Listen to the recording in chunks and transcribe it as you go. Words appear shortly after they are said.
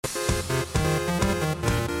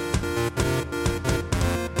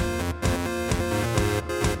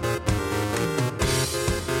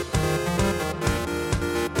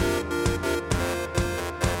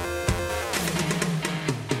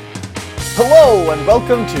Hello, and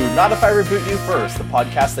welcome to Not If I Reboot You First, the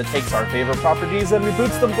podcast that takes our favorite properties and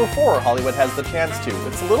reboots them before Hollywood has the chance to.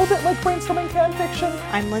 It's a little bit like brainstorming fan fiction.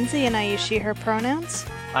 I'm Lindsay, and I use she, her pronouns.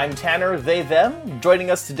 I'm Tanner, they, them.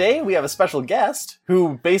 Joining us today, we have a special guest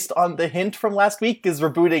who, based on the hint from last week, is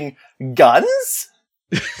rebooting guns?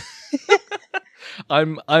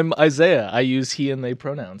 I'm Isaiah. I use he and they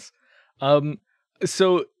pronouns.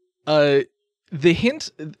 The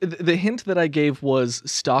hint that I gave was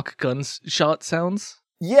stock gunshot sounds.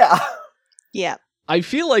 Yeah. Yeah. I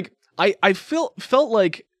feel like I felt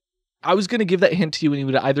like I was gonna give that hint to you and you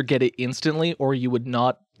would either get it instantly or you would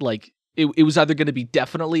not. Like it was either gonna be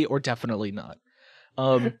definitely or definitely not.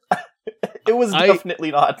 It was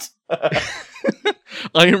definitely not.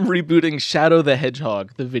 I am rebooting Shadow the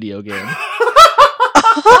Hedgehog, the video game.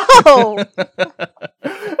 Oh!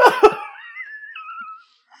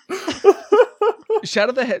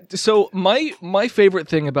 Shadow the Head. So my favorite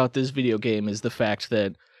thing about this video game is the fact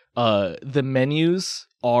that the menus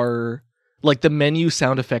are like the menu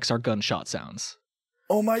sound effects are gunshot sounds.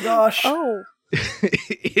 Oh my gosh. Oh.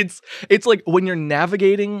 It's like when you're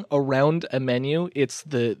navigating around a menu, it's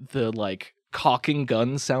the like cocking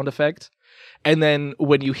gun sound effect, and then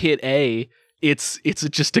when you hit A, it's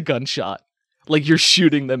just a gunshot, like you're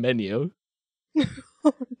shooting the menu.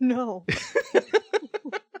 Oh, no.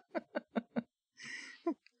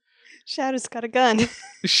 Shadow's got a gun.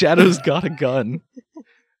 Shadow's got a gun.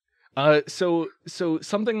 So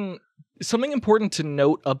something important to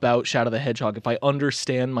note about Shadow the Hedgehog, if I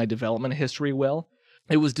understand my development history well,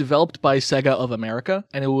 it was developed by Sega of America,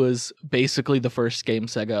 and it was basically the first game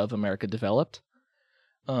Sega of America developed.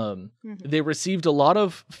 They received a lot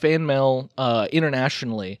of fan mail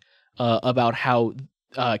internationally about how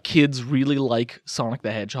kids really like Sonic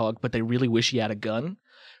the Hedgehog, but they really wish he had a gun.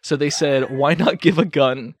 So they said, why not give a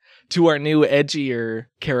gun to our new edgier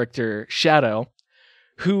character, Shadow,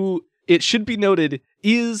 who, it should be noted,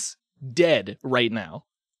 is dead right now.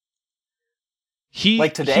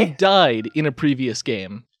 Like today? He died in a previous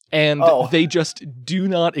game, and they just do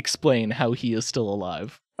not explain how he is still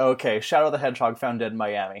alive. Okay, Shadow the Hedgehog found dead in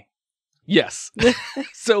Miami. Yes.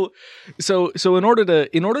 So in order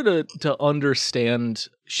to understand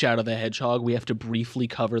Shadow the Hedgehog, we have to briefly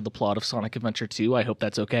cover the plot of Sonic Adventure 2. I hope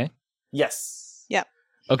that's okay. Yes. Yeah.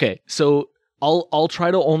 Okay, so I'll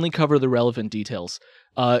try to only cover the relevant details.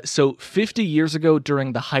 So 50 years ago,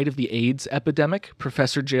 during the height of the AIDS epidemic,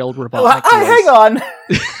 Professor Gerald Robotnik hang on!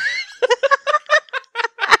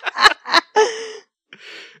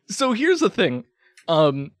 So here's the thing.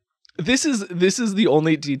 This is the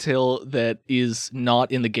only detail that is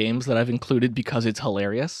not in the games that I've included because it's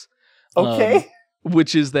hilarious. Okay.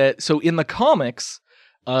 Which is that, so in the comics,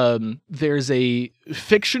 there's a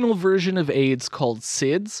fictional version of AIDS called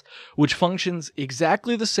SIDS, which functions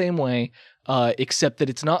exactly the same way, except that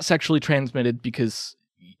it's not sexually transmitted because,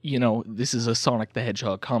 you know, this is a Sonic the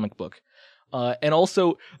Hedgehog comic book. And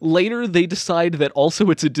also, later they decide that also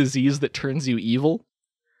it's a disease that turns you evil.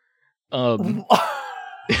 But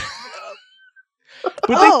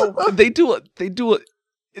they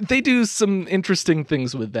do some interesting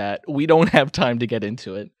things with that. We don't have time to get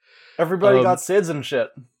into it. Everybody got SIDS and shit.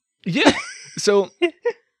 Yeah. So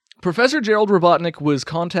Professor Gerald Robotnik was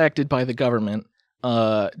contacted by the government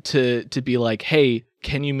to be like, hey,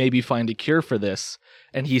 can you maybe find a cure for this?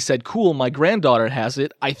 And he said, cool, my granddaughter has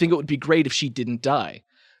it. I think it would be great if she didn't die.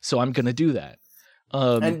 So I'm going to do that.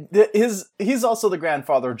 And he's also the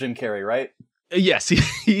grandfather of Jim Carrey, right? Yes,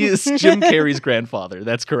 he is Jim Carrey's grandfather.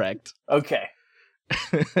 That's correct. Okay.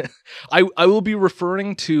 I will be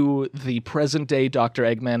referring to the present day Dr.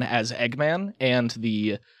 Eggman as Eggman and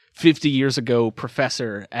the 50 years ago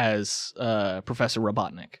professor as Professor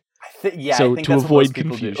Robotnik. I think to that's avoid what most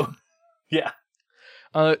confusion. Do. Yeah.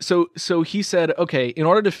 So he said, okay, in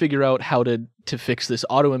order to figure out how to fix this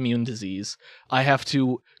autoimmune disease, I have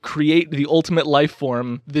to create the ultimate life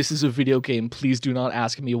form. This is a video game. Please do not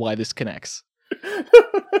ask me why this connects.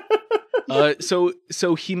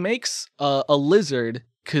 So he makes a lizard,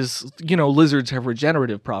 because, you know, lizards have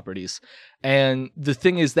regenerative properties. And the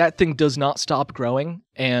thing is, that thing does not stop growing.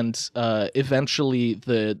 And eventually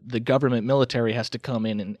the government military has to come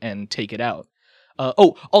in and take it out.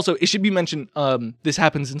 Also, it should be mentioned, this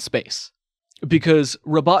happens in space. Because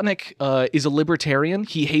Robotnik is a libertarian.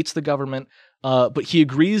 He hates the government, but he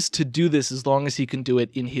agrees to do this as long as he can do it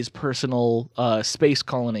in his personal space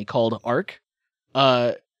colony called Ark.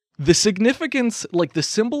 The significance, like the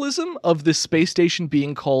symbolism of this space station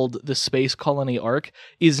being called the Space Colony Ark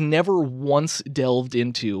is never once delved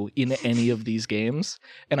into in any of these games,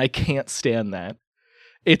 and I can't stand that.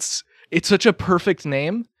 It's such a perfect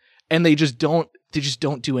name, and they just don't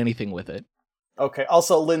do anything with it. Okay.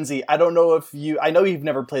 Also, Lindsay, I don't know if I know you've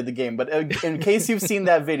never played the game, but in case you've seen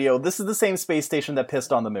that video, this is the same space station that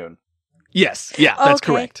pissed on the moon. Yes, yeah, that's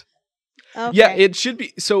Okay. correct. Okay. Yeah, it should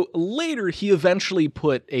be. So later, he eventually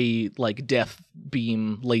put a death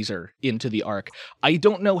beam laser into the Ark. I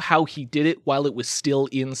don't know how he did it while it was still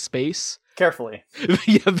in space. Carefully.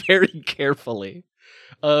 Yeah, very carefully.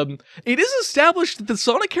 It is established that the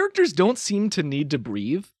Sonic characters don't seem to need to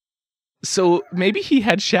breathe. So maybe he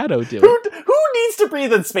had Shadow do it. Who needs to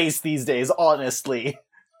breathe in space these days, honestly?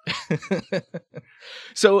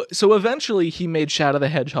 So eventually he made Shadow the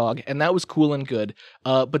Hedgehog, and that was cool and good.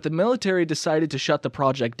 But the military decided to shut the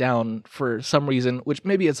project down for some reason, which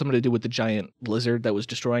maybe had something to do with the giant lizard that was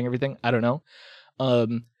destroying everything. I don't know.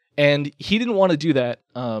 And he didn't want to do that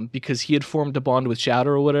because he had formed a bond with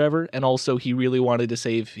Shadow or whatever, and also he really wanted to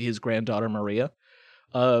save his granddaughter Maria.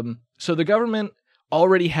 So the government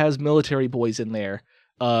already has military boys in there.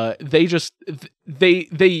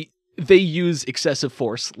 They use excessive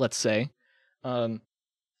force, let's say.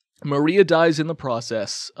 Maria dies in the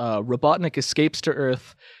process. Robotnik escapes to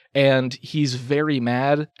Earth, and he's very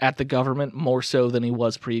mad at the government, more so than he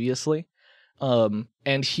was previously. And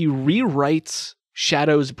he rewrites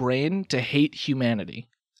Shadow's brain to hate humanity,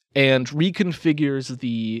 and reconfigures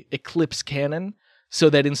the Eclipse cannon so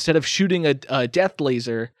that instead of shooting a death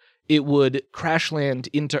laser, it would crash land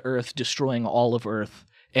into Earth, destroying all of Earth,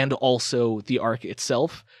 and also the Ark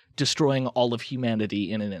itself, destroying all of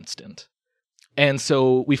humanity in an instant. And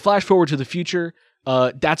so we flash forward to the future.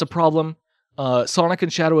 That's a problem. Sonic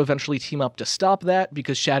and Shadow eventually team up to stop that,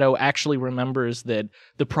 because Shadow actually remembers that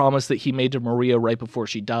the promise that he made to Maria right before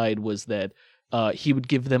she died was that he would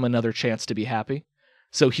give them another chance to be happy.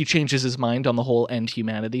 So he changes his mind on the whole end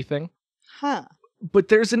humanity thing. Huh. But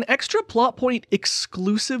there's an extra plot point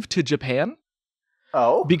exclusive to Japan,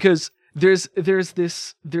 Oh? because there's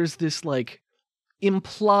this like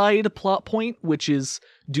implied plot point, which is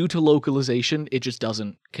due to localization, it just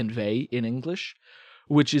doesn't convey in English,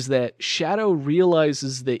 which is that Shadow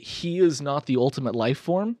realizes that he is not the ultimate life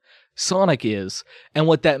form, Sonic is. And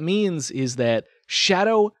what that means is that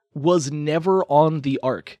Shadow was never on the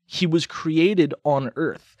Ark. He was created on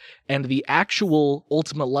Earth, and the actual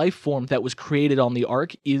ultimate life form that was created on the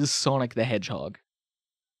Ark is Sonic the Hedgehog.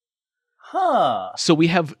 Huh. So we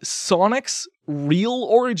have Sonic's real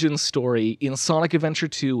origin story in Sonic Adventure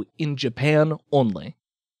 2 in Japan only.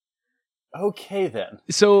 Okay, then.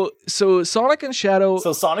 So Sonic and Shadow...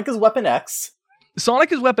 So Sonic is Weapon X.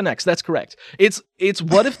 Sonic is Weapon X, that's correct. It's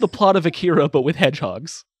what if the plot of Akira, but with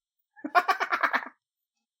hedgehogs?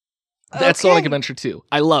 That's Okay. Sonic Adventure 2.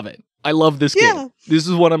 I love it. I love this Yeah. game. This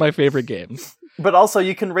is one of my favorite games. But also,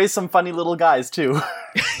 you can raise some funny little guys, too.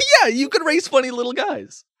 Yeah, you can raise funny little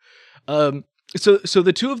guys. So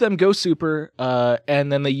the two of them go super,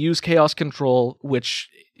 and then they use Chaos Control, which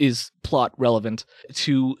is plot relevant,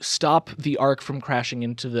 to stop the Ark from crashing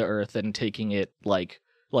into the Earth and taking it, like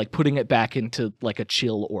putting it back into, like, a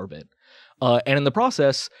chill orbit. And in the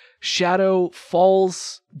process, Shadow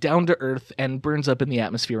falls down to Earth and burns up in the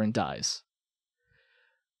atmosphere and dies.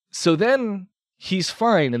 So then he's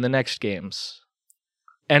fine in the next games.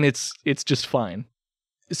 And it's just fine.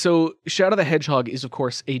 So Shadow the Hedgehog is, of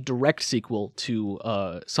course, a direct sequel to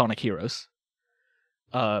Sonic Heroes.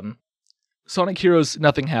 Sonic Heroes,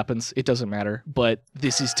 nothing happens. It doesn't matter. But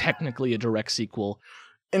this is technically a direct sequel.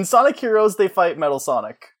 In Sonic Heroes, they fight Metal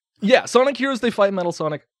Sonic. Yeah, Sonic Heroes, they fight Metal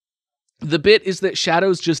Sonic. The bit is that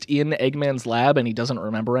Shadow's just in Eggman's lab and he doesn't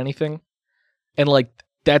remember anything. And, like,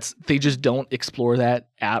 they just don't explore that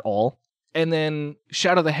at all. And then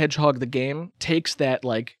Shadow the Hedgehog, the game, takes that,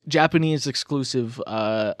 like, Japanese exclusive,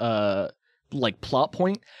 like, plot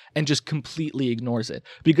point and just completely ignores it.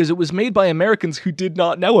 Because it was made by Americans who did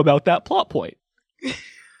not know about that plot point.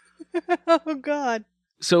 Oh, God.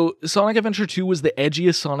 So Sonic Adventure 2 was the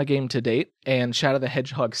edgiest Sonic game to date, and Shadow the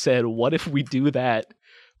Hedgehog said, what if we do that,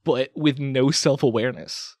 but with no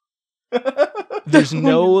self-awareness? There's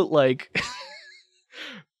no, like...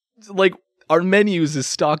 like, our menus is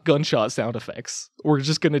stock gunshot sound effects. We're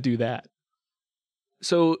just gonna do that.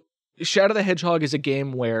 So, Shadow the Hedgehog is a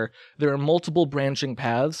game where there are multiple branching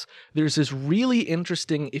paths. There's this really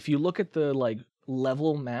interesting, if you look at the, like,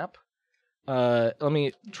 level map, let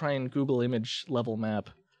me try and Google image level map,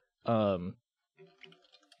 to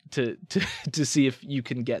see if you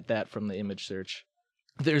can get that from the image search.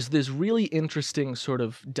 There's this really interesting sort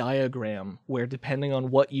of diagram where, depending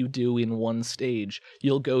on what you do in one stage,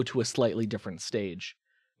 you'll go to a slightly different stage,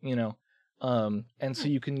 you know? And so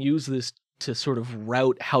you can use this to sort of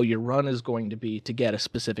route how your run is going to be to get a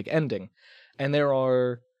specific ending. And there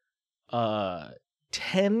are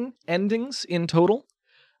 10 endings in total.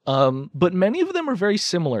 But many of them are very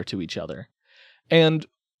similar to each other. And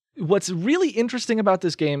what's really interesting about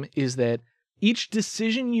this game is that each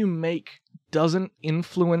decision you make doesn't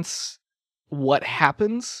influence what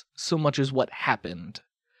happens so much as what happened.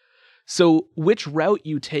 So which route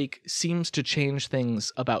you take seems to change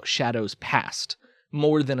things about Shadow's past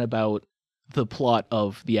more than about the plot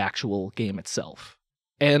of the actual game itself.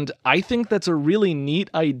 And I think that's a really neat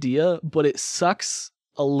idea, but it sucks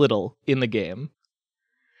a little in the game.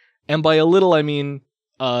 And by a little, I mean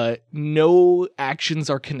no actions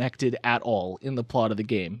are connected at all in the plot of the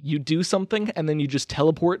game. You do something, and then you just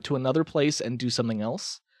teleport to another place and do something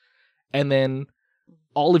else. And then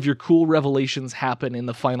all of your cool revelations happen in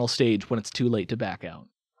the final stage when it's too late to back out.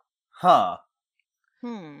 Huh.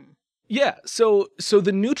 Yeah, so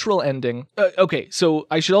the neutral ending... okay, so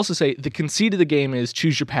I should also say the conceit of the game is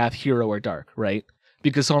choose your path, hero or dark, right?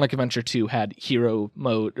 Because Sonic Adventure 2 had hero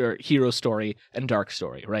mode, or hero story, and dark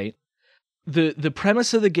story, right? The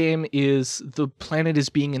premise of the game is the planet is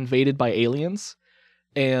being invaded by aliens,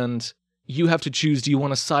 and you have to choose, do you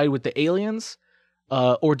want to side with the aliens,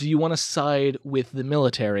 or do you want to side with the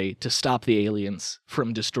military to stop the aliens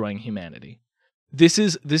from destroying humanity? This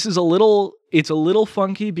is a little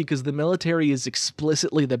funky because the military is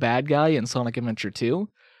explicitly the bad guy in Sonic Adventure 2,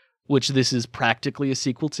 which this is practically a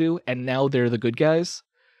sequel to, and now they're the good guys.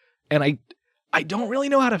 And I don't really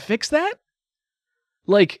know how to fix that.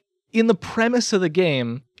 Like, in the premise of the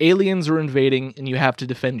game, aliens are invading and you have to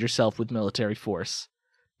defend yourself with military force.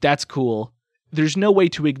 That's cool. There's no way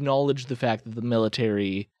to acknowledge the fact that the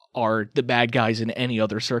military are the bad guys in any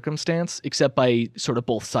other circumstance, except by sort of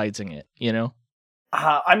both sidesing it, you know?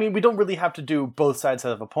 I mean, we don't really have to do both sides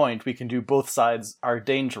have a point. We can do both sides are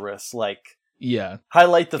dangerous, like... Yeah.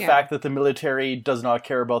 Highlight the fact that the military does not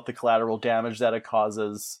care about the collateral damage that it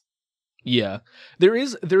causes. Yeah. There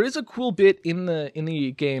is a cool bit in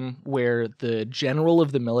the game where the general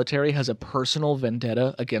of the military has a personal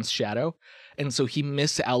vendetta against Shadow, and so he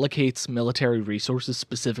misallocates military resources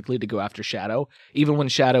specifically to go after Shadow, even when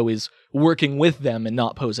Shadow is working with them and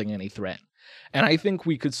not posing any threat. And I think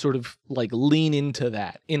we could sort of like lean into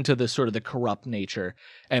that, into the sort of the corrupt nature,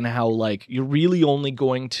 and how like you're really only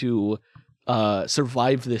going to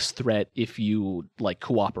survive this threat if you like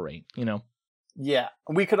cooperate, you know? Yeah.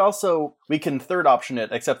 We can third option it,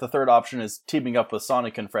 except the third option is teaming up with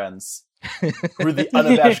Sonic and friends. Who are the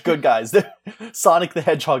unabashed good guys. Sonic the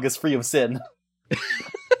Hedgehog is free of sin.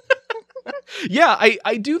 Yeah,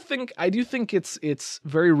 I do think it's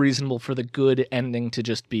very reasonable for the good ending to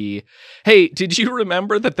just be, hey, did you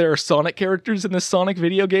remember that there are Sonic characters in this Sonic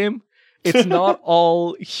video game? It's not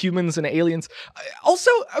all humans and aliens.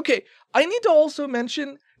 Also, okay, I need to also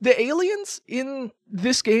mention the aliens in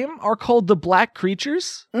this game are called the Black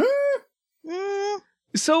Creatures.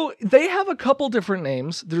 So they have a couple different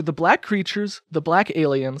names. They're the Black Creatures, the Black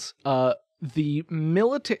Aliens, the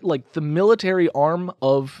military arm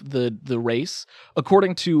of the race.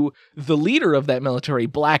 According to the leader of that military,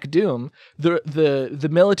 Black Doom, the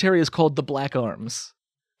military is called the Black Arms.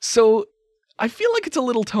 So I feel like it's a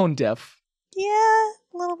little tone deaf. Yeah,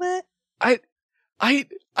 a little bit.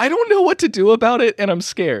 I don't know what to do about it, and I'm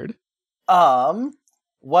scared.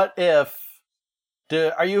 What if...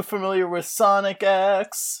 are you familiar with Sonic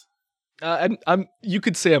X? You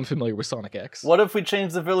could say I'm familiar with Sonic X. What if we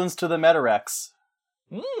change the villains to the Metarex?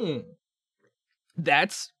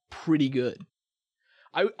 That's pretty good.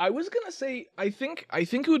 I was gonna say I think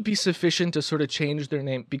it would be sufficient to sort of change their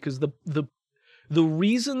name, because the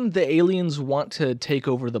reason the aliens want to take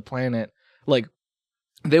over the planet, like,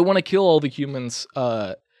 they want to kill all the humans,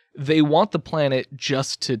 they want the planet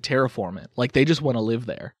just to terraform it. Like, they just want to live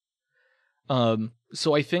there.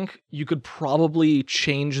 So I think you could probably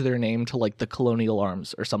change their name to like the Colonial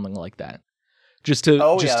Arms or something like that. Just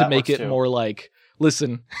to make it more like,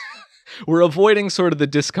 listen, we're avoiding sort of the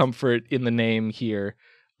discomfort in the name here.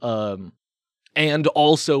 And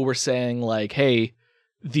also we're saying like, hey,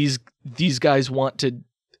 these guys want to,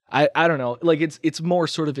 I don't know, like it's more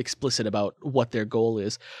sort of explicit about what their goal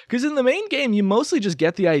is. Because in the main game, you mostly just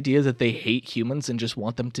get the idea that they hate humans and just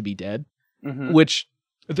want them to be dead, which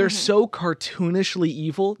they're so cartoonishly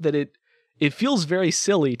evil that it feels very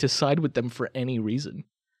silly to side with them for any reason.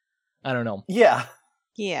 I don't know. Yeah.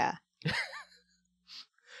 Yeah.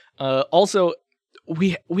 Also,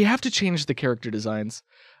 we have to change the character designs.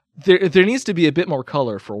 There needs to be a bit more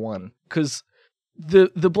color, for one, because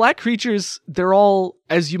the Black Creatures, they're all,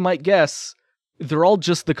 as you might guess, they're all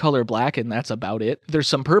just the color black, and that's about it. There's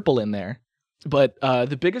some purple in there. But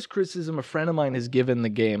the biggest criticism a friend of mine has given the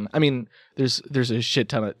game, I mean, there's a shit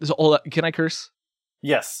ton of... Can I curse?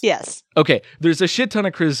 Yes. Yes. Okay, there's a shit ton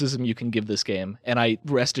of criticism you can give this game, and I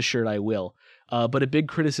rest assured I will. But a big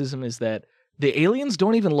criticism is that the aliens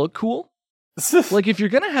don't even look cool. Like if you're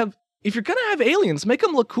gonna have aliens, make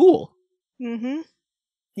them look cool. Mm-hmm.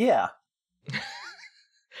 Yeah.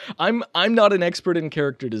 I'm not an expert in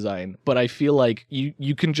character design, but I feel like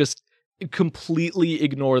you can just completely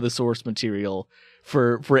ignore the source material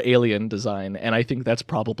for alien design, and I think that's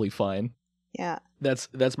probably fine. Yeah.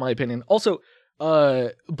 That's my opinion. Also,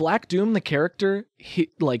 Black Doom, the character, he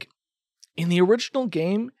like in the original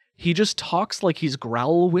game, he just talks like he's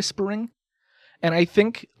growl whispering. And I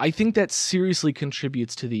think that seriously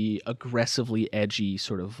contributes to the aggressively edgy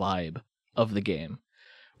sort of vibe of the game,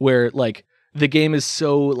 where like the game is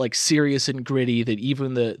so like serious and gritty that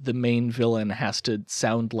even the main villain has to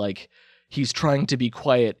sound like he's trying to be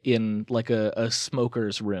quiet in like a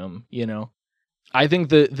smoker's room, you know? I think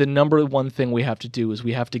the number one thing we have to do is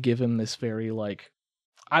we have to give him this very like,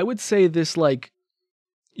 I would say this like,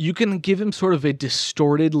 you can give him sort of a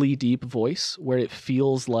distortedly deep voice where it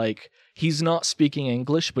feels like he's not speaking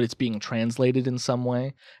English, but it's being translated in some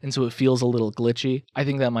way, and so it feels a little glitchy. I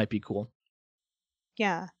think that might be cool.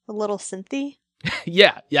 Yeah. A little synthy.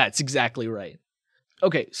 yeah, it's exactly right.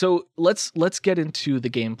 Okay, so let's get into the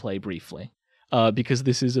gameplay briefly, because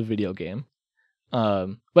this is a video game. By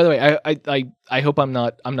the way, I hope I'm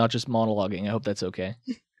not just monologuing. I hope that's okay.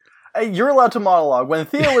 You're allowed to monologue. When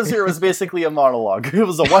Theo was here, it was basically a monologue. It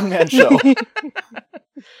was a one-man show.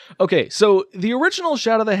 Okay, so the original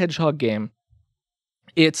Shadow the Hedgehog game,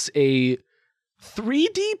 it's a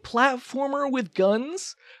 3D platformer with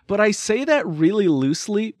guns, but I say that really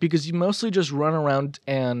loosely because you mostly just run around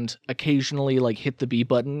and occasionally like hit the B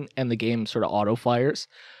button and the game sort of auto fires.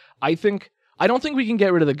 I don't think we can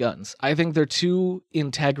get rid of the guns. I think they're too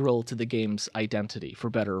integral to the game's identity,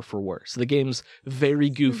 for better or for worse. The game's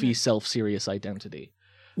very goofy, self-serious identity.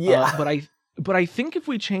 Yeah. But I think if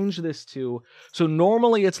we change this to... So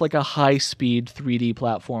normally it's like a high-speed 3D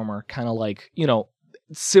platformer, kind of like, you know,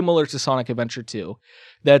 similar to Sonic Adventure 2.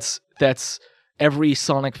 That's every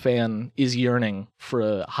Sonic fan is yearning for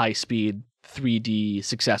a high-speed 3D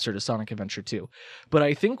successor to Sonic Adventure 2. But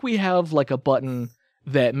I think we have like a button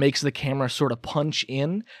that makes the camera sort of punch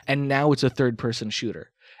in, and now it's a third-person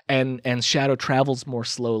shooter. And Shadow travels more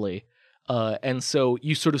slowly. And so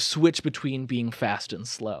you sort of switch between being fast and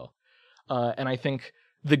slow. And I think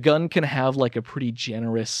the gun can have like a pretty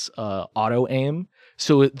generous auto aim.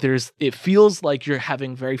 So it feels like you're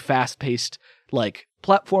having very fast-paced like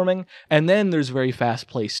platforming, and then there's very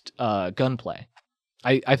fast-paced gunplay.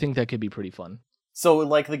 I think that could be pretty fun. So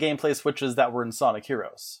like the gameplay switches that were in Sonic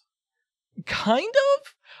Heroes. Kind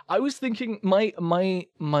of. I was thinking my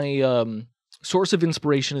source of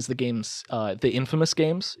inspiration is the games, the Infamous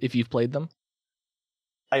games, if you've played them.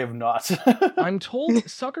 I have not. I'm told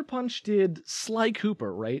Sucker Punch did Sly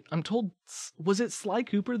Cooper, right? I'm told, was it Sly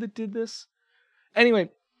Cooper that did this? Anyway,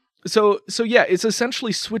 so yeah, it's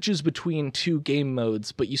essentially switches between two game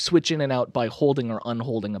modes, but you switch in and out by holding or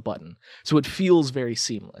unholding a button. So it feels very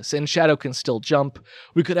seamless. And Shadow can still jump.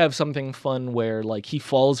 We could have something fun where like he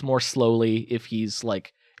falls more slowly if he's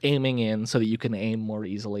like aiming in so that you can aim more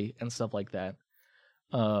easily and stuff like that.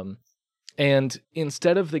 And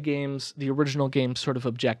instead of the original game's sort of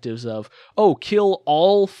objectives of, kill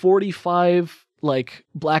all 45 like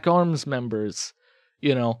Black Arms members,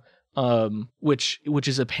 you know, which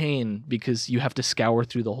is a pain because you have to scour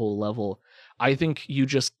through the whole level. I think you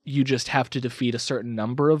just have to defeat a certain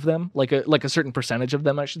number of them, like a certain percentage of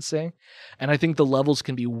them, I should say. And I think the levels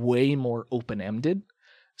can be way more open-ended.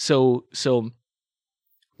 So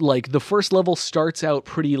like the first level starts out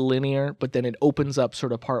pretty linear, but then it opens up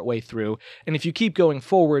sort of partway through. And if you keep going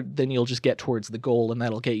forward, then you'll just get towards the goal and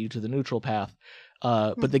that'll get you to the neutral path.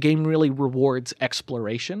 But the game really rewards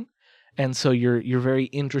exploration. And so you're very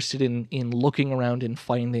interested in looking around and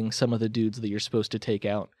finding some of the dudes that you're supposed to take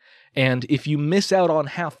out. And if you miss out on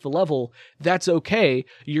half the level, that's okay.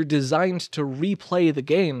 You're designed to replay the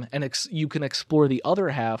game, and you can explore the other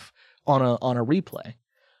half on a replay.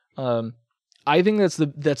 I think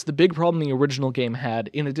that's the big problem the original game had.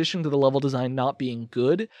 In addition to the level design not being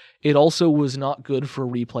good, it also was not good for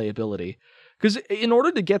replayability. Because in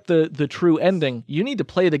order to get the true ending, you need to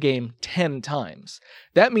play the game 10 times.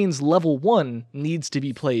 That means level 1 needs to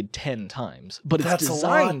be played 10 times. But it's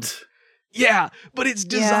designed... a lot. Yeah, but it's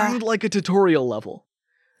designed like a tutorial level.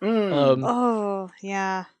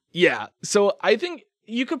 Yeah. Yeah, so I think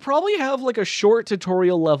you could probably have like a short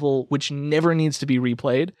tutorial level which never needs to be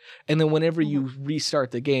replayed, and then whenever you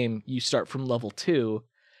restart the game, you start from level 2,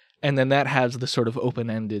 and then that has the sort of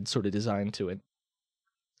open-ended sort of design to it.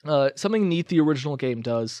 Something neat the original game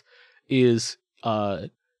does is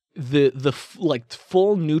like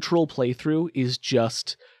full neutral playthrough is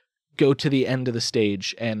just go to the end of the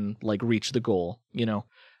stage and like reach the goal, you know.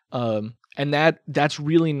 And that's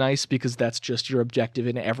really nice because that's just your objective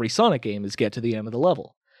in every Sonic game is get to the end of the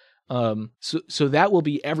level. So that will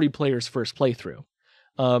be every player's first playthrough.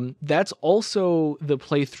 That's also the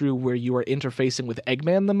playthrough where you are interfacing with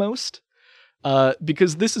Eggman the most.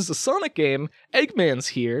 Because this is a Sonic game, Eggman's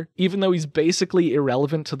here, even though he's basically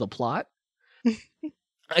irrelevant to the plot.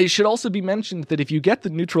 It should also be mentioned that if you get the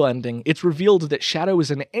neutral ending, it's revealed that Shadow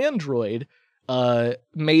is an android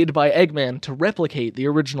made by Eggman to replicate the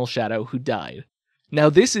original Shadow who died. Now,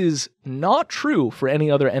 this is not true for any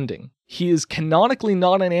other ending. He is canonically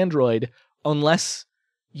not an android unless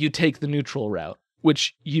you take the neutral route,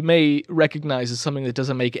 which you may recognize as something that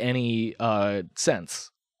doesn't make any sense.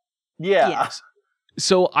 Yeah.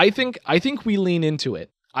 So I think we lean into it.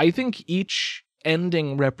 I think each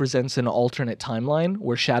ending represents an alternate timeline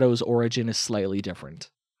where Shadow's origin is slightly different.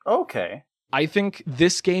 Okay. I think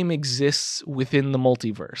this game exists within the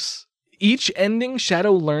multiverse. Each ending,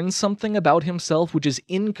 Shadow learns something about himself which is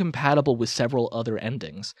incompatible with several other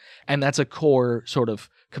endings, and that's a core sort of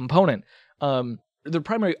component. The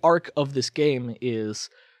primary arc of this game is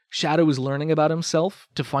Shadow is learning about himself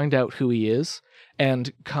to find out who he is,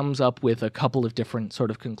 and comes up with a couple of different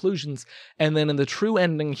sort of conclusions. And then in the true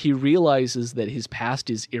ending, he realizes that his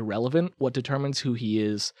past is irrelevant. What determines who he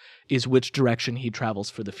is which direction he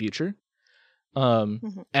travels for the future.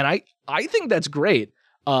 And I think that's great.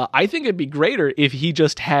 I think it'd be greater if he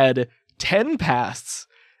just had 10 pasts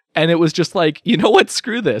and it was just like, you know what?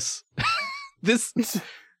 Screw this.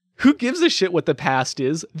 Who gives a shit what the past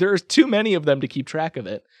is? There's too many of them to keep track of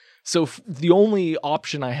it. So the only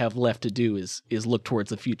option I have left to do is look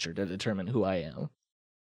towards the future to determine who I am.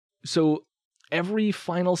 So every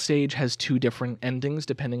final stage has two different endings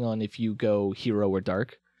depending on if you go hero or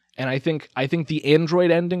dark. And I think the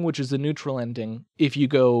android ending, which is the neutral ending, if you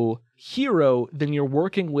go hero, then you're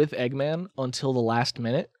working with Eggman until the last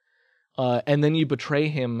minute. And then you betray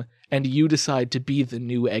him and you decide to be the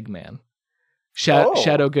new Eggman.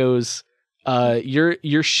 Shadow goes,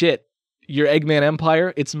 you're shit. Your Eggman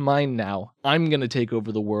Empire, it's mine now. I'm going to take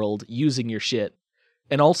over the world using your shit.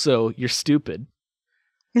 And also, you're stupid.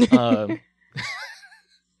 And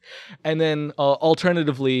then,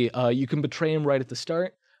 alternatively, you can betray him right at the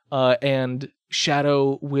start, and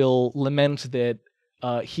Shadow will lament that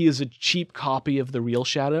he is a cheap copy of the real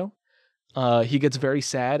Shadow. He gets very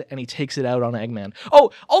sad, and he takes it out on Eggman.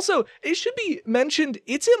 Oh, also, it should be mentioned,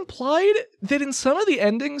 it's implied that in some of the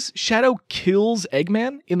endings, Shadow kills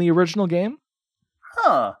Eggman in the original game.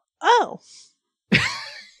 Huh. Oh.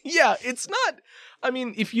 Yeah, it's not... I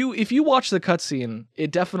mean, if you watch the cutscene,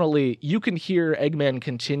 it definitely... You can hear Eggman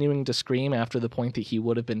continuing to scream after the point that he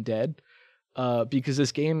would have been dead. Because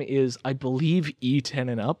this game is, I believe, E10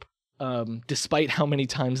 and up, despite how many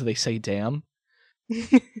times they say damn.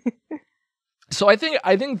 So I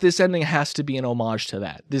think this ending has to be an homage to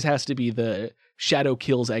that. This has to be the Shadow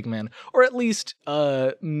kills Eggman, or at least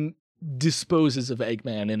disposes of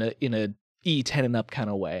Eggman in a E10 and up kind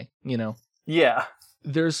of way, you know? Yeah.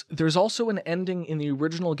 There's also an ending in the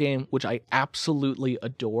original game which I absolutely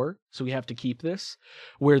adore, so we have to keep this,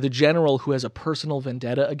 where the general who has a personal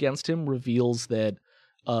vendetta against him reveals that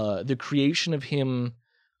the creation of him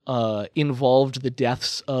involved the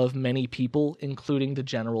deaths of many people, including the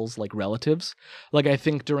general's like relatives. Like I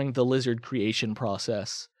think during the lizard creation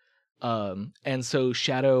process. And so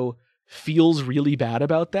Shadow feels really bad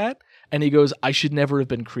about that, and he goes, I should never have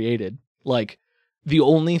been created. Like, the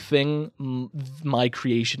only thing my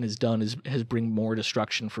creation has done has bring more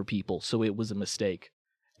destruction for people, so it was a mistake.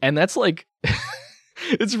 And that's like,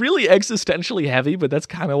 it's really existentially heavy, but that's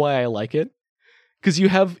kind of why I like it. Because you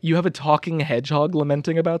have a talking hedgehog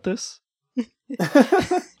lamenting about this.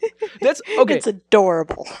 That's okay. It's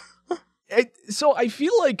adorable. So I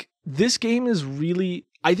feel like this game is really...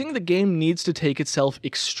 I think the game needs to take itself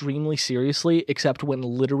extremely seriously, except when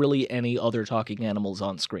literally any other talking animal is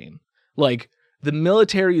on screen. Like, the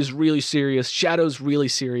military is really serious, Shadow's really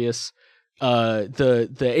serious, the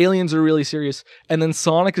aliens are really serious, and then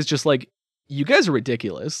Sonic is just like, you guys are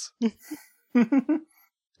ridiculous.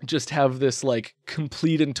 Just have this, like,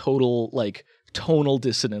 complete and total, like, tonal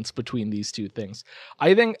dissonance between these two things.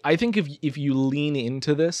 I think if you lean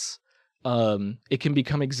into this, it can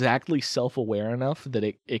become exactly self-aware enough that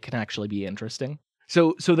it can actually be interesting.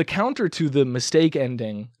 So the counter to the mistake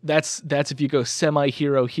ending, that's if you go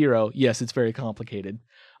semi-hero hero, yes, it's very complicated.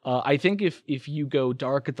 I think if you go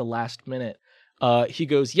dark at the last minute, he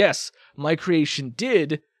goes, yes, my creation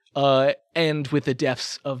did end with the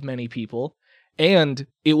deaths of many people, and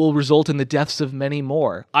it will result in the deaths of many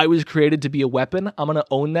more. I was created to be a weapon. I'm gonna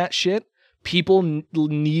own that shit. People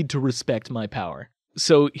need to respect my power.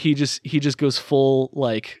 So he just goes full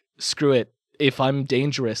like, screw it. If I'm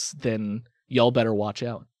dangerous, then y'all better watch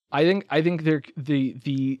out. I think they're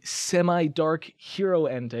the semi-dark hero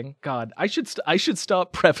ending. God, I should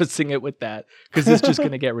stop prefacing it with that, because it's just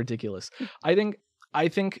gonna get ridiculous. I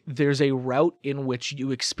think there's a route in which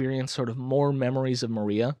you experience sort of more memories of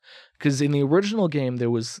Maria, because in the original game there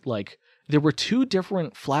were 2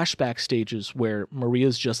 different flashback stages where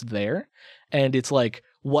Maria's just there, and it's like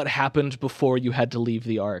what happened before you had to leave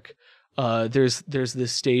the Ark. There's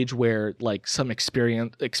this stage where like some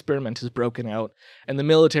experiment is broken out, and the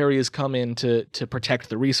military has come in to protect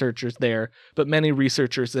the researchers there, but many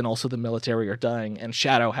researchers and also the military are dying, and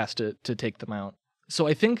Shadow has to take them out. So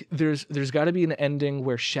I think there's got to be an ending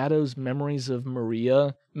where Shadow's memories of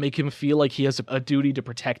Maria make him feel like he has a duty to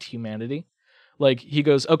protect humanity. Like he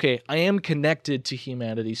goes, okay, I am connected to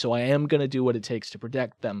humanity, so I am going to do what it takes to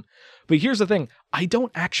protect them. But here's the thing, I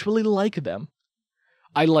don't actually like them.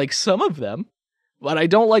 I like some of them, but I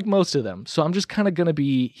don't like most of them. So I'm just kind of going to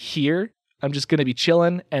be here. I'm just going to be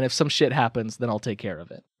chilling, and if some shit happens, then I'll take care of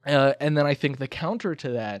it. And then I think the counter to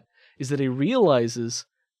that is that he realizes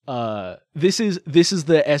this is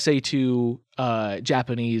the SA2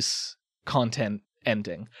 Japanese content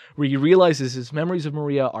ending, where he realizes his memories of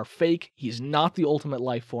Maria are fake. He's not the ultimate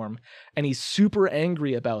life form, and he's super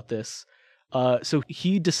angry about this. So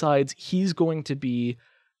he decides he's going to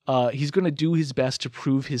do his best to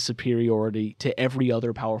prove his superiority to every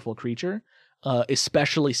other powerful creature,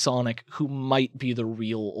 especially Sonic, who might be the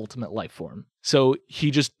real ultimate life form. So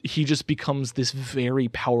he just becomes this very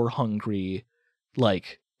power hungry,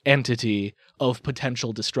 like, entity of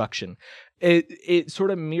potential destruction. It sort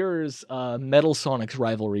of mirrors Metal Sonic's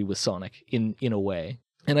rivalry with Sonic in a way,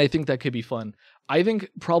 and I think that could be fun. I think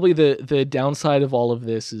probably the downside of all of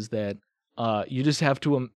this is that you just have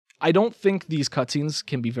to. I don't think these cutscenes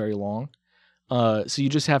can be very long, so you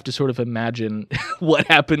just have to sort of imagine what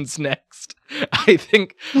happens next. I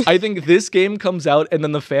think this game comes out and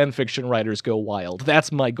then the fan fiction writers go wild.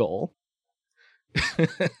 That's my goal.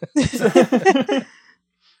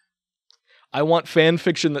 I want fan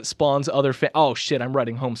fiction that spawns other Oh shit, I'm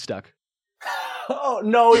writing Homestuck. Oh,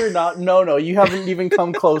 no, you're not. No, you haven't even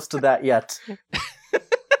come close to that yet.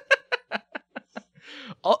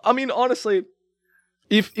 I mean, honestly,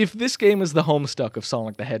 if this game is the Homestuck of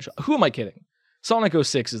Sonic the Hedgehog, who am I kidding? Sonic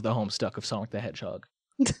 06 is the Homestuck of Sonic the Hedgehog.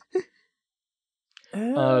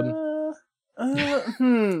 No,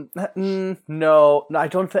 I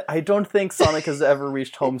don't think Sonic has ever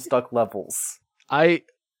reached Homestuck levels.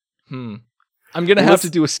 I'm gonna have to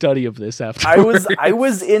do a study of this after. I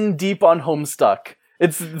was in deep on Homestuck.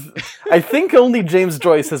 I think only James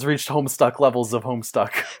Joyce has reached Homestuck levels of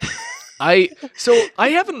Homestuck. I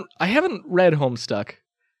haven't read Homestuck.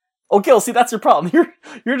 Okay, well, see, that's your problem.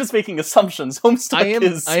 You're just making assumptions.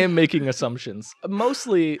 Homestuck I am making assumptions.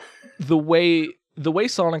 Mostly the way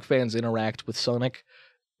Sonic fans interact with Sonic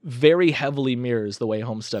very heavily mirrors the way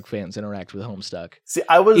Homestuck fans interact with Homestuck. See,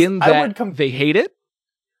 they hate it.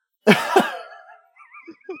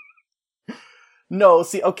 No,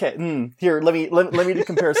 see, okay. Here, let me do a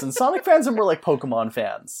comparison. Sonic fans are more like Pokemon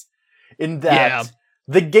fans, in that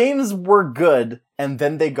the games were good and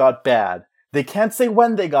then they got bad. They can't say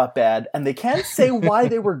when they got bad, and they can't say why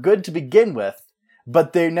they were good to begin with,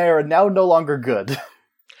 but they are now no longer good.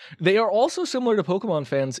 They are also similar to Pokemon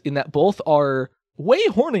fans in that both are way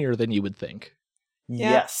hornier than you would think.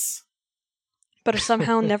 Yes. But are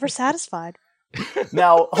somehow never satisfied.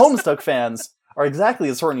 Now, Homestuck fans are exactly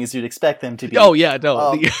as horny as you'd expect them to be. Oh, yeah,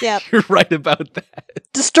 no. Yep. You're right about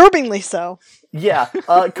that. Disturbingly so. Yeah.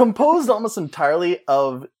 Composed almost entirely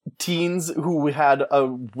of teens who had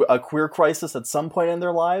a queer crisis at some point in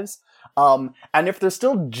their lives. And if they're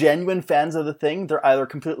still genuine fans of the thing, they're either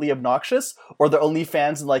completely obnoxious or they're only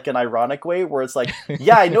fans in like an ironic way where it's like,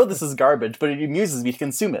 yeah, I know this is garbage, but it amuses me to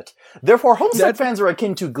consume it. Therefore, Homestuck fans are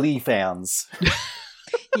akin to Glee fans.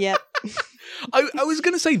 Yep. I was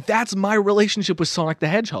going to say that's my relationship with Sonic the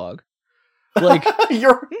Hedgehog. Like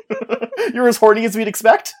you're as horny as we'd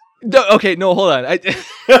expect? No, okay, no, hold on.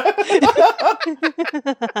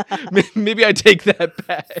 Maybe I take that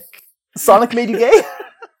back. Sonic made you gay?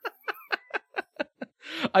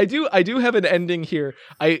 I do have an ending here.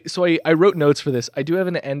 I wrote notes for this. I do have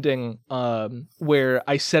an ending where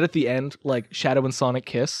I said at the end, like, Shadow and Sonic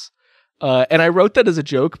kiss. And I wrote that as a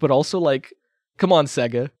joke, but also like, come on,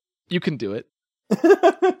 Sega. You can do it.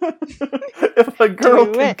 If a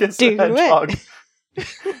girl can kiss a hedgehog,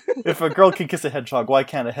 If a girl can kiss a hedgehog, why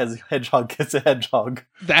can't a hedgehog kiss a hedgehog?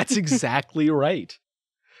 That's exactly right.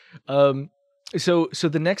 So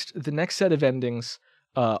the next set of endings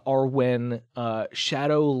are when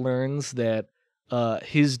Shadow learns that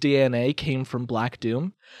his DNA came from Black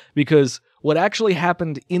Doom, because what actually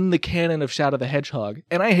happened in the canon of Shadow the Hedgehog,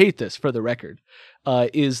 and I hate this for the record,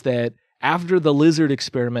 is that after the lizard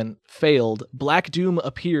experiment failed, Black Doom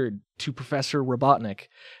appeared to Professor Robotnik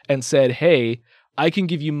and said, "Hey, I can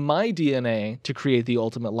give you my DNA to create the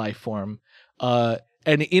ultimate life form.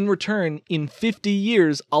 And in return, in 50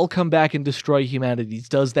 years, I'll come back and destroy humanity.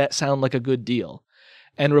 Does that sound like a good deal?"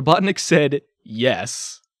 And Robotnik said,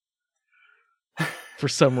 yes. For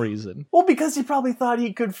some reason. Well, because he probably thought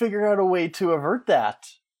he could figure out a way to avert that.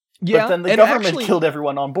 Yeah, but then the and government actually, killed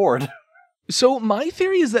everyone on board. So my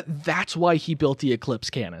theory is that that's why he built the Eclipse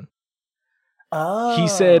Cannon. Oh.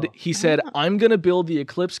 He said, I'm going to build the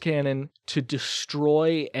Eclipse Cannon to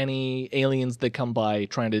destroy any aliens that come by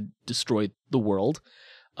trying to destroy the world.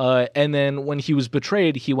 And then when he was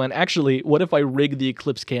betrayed, he went, actually, what if I rig the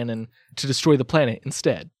Eclipse Cannon to destroy the planet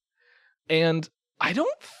instead? And I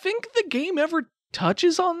don't think the game ever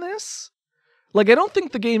touches on this. Like, I don't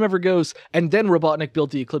think the game ever goes, and then Robotnik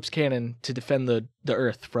built the Eclipse Cannon to defend the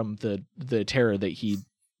Earth from the terror that he,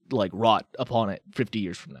 like, wrought upon it 50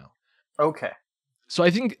 years from now. Okay. So I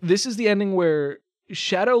think this is the ending where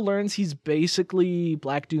Shadow learns he's basically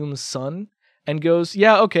Black Doom's son and goes,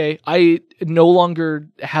 yeah, okay, I no longer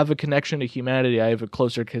have a connection to humanity. I have a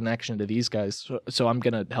closer connection to these guys, so I'm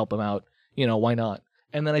going to help them out. You know, why not?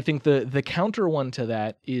 And then I think the counter one to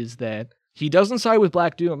that is that he doesn't side with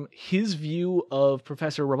Black Doom. His view of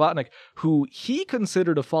Professor Robotnik, who he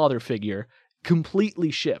considered a father figure,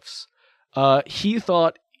 completely shifts. He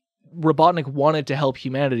thought Robotnik wanted to help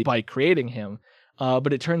humanity by creating him,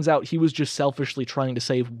 but it turns out he was just selfishly trying to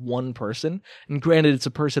save one person. And granted, it's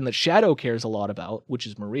a person that Shadow cares a lot about, which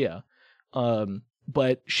is Maria.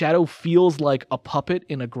 But Shadow feels like a puppet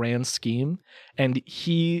in a grand scheme, and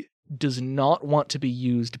he does not want to be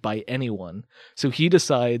used by anyone. So he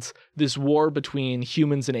decides this war between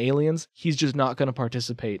humans and aliens, he's just not going to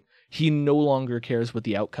participate. He no longer cares what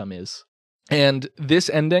the outcome is. And this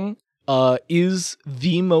ending is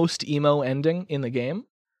the most emo ending in the game,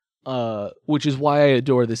 which is why I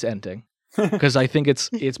adore this ending, because I think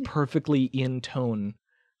it's perfectly in tone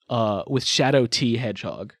with Shadow T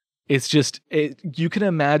Hedgehog. It's just you can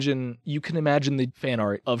imagine the fan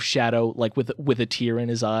art of Shadow like with a tear in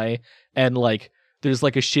his eye, and like there's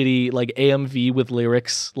like a shitty like AMV with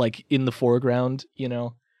lyrics like in the foreground, you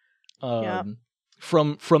know,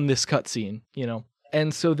 from this cutscene, you know.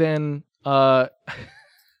 And so then oh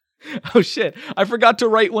shit, I forgot to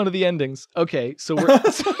write one of the endings. Okay, so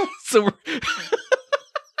we're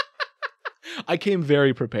I came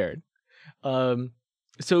very prepared.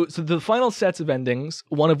 So the final sets of endings,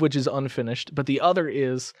 one of which is unfinished, but the other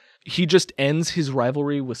is he just ends his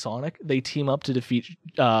rivalry with Sonic. They team up to defeat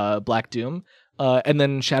Black Doom, and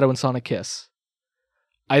then Shadow and Sonic kiss.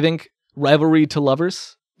 I think rivalry to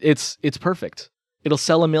lovers, it's perfect. It'll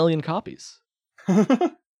sell 1 million copies.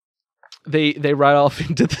 They ride off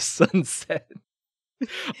into the sunset.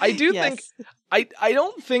 I do think I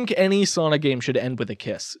don't think any Sonic game should end with a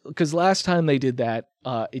kiss, because last time they did that,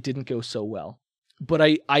 it didn't go so well. But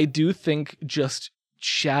I do think just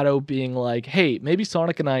Shadow being like, hey, maybe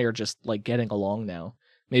Sonic and I are just like getting along now.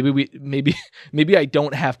 Maybe I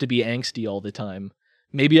don't have to be angsty all the time.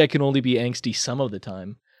 Maybe I can only be angsty some of the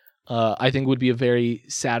time. I think would be a very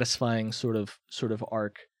satisfying sort of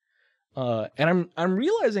arc. And I'm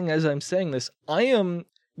realizing as I'm saying this, I am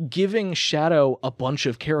giving Shadow a bunch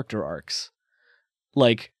of character arcs.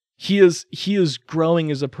 Like he is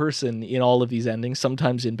growing as a person in all of these endings,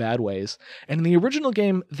 sometimes in bad ways. And in the original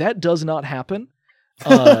game, that does not happen.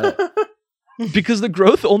 Because the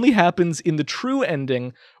growth only happens in the true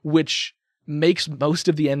ending, which makes most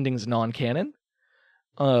of the endings non-canon.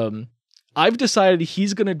 I've decided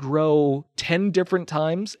he's going to grow 10 different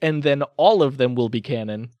times, and then all of them will be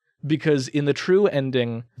canon. Because in the true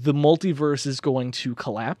ending, the multiverse is going to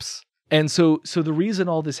collapse. And so the reason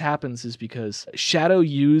all this happens is because Shadow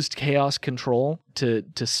used Chaos Control to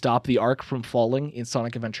stop the Ark from falling in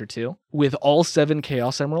Sonic Adventure 2 with all 7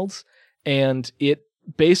 Chaos Emeralds, and it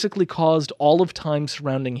basically caused all of time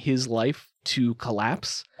surrounding his life to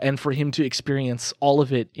collapse, and for him to experience all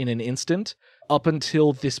of it in an instant, up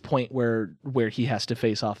until this point where he has to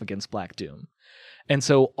face off against Black Doom. And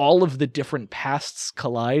so all of the different pasts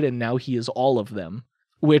collide, and now he is all of them,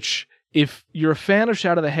 which, if you're a fan of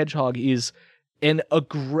Shadow the Hedgehog, is an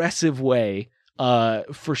aggressive way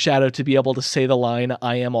for Shadow to be able to say the line,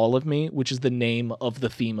 I am all of me, which is the name of the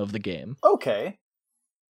theme of the game. Okay.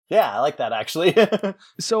 Yeah, I like that actually.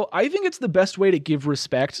 So I think it's the best way to give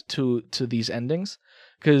respect to these endings,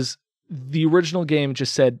 because the original game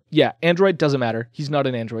just said, yeah, android doesn't matter. He's not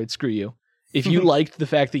an android. Screw you. If you liked the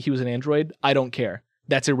fact that he was an android, I don't care.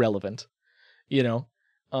 That's irrelevant. You know,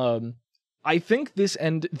 I think this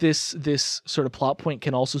sort of plot point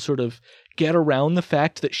can also sort of get around the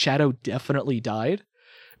fact that Shadow definitely died,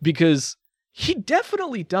 because he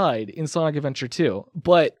definitely died in Sonic Adventure 2,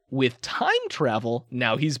 but with time travel,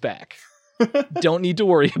 now he's back. Don't need to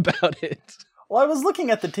worry about it. Well, I was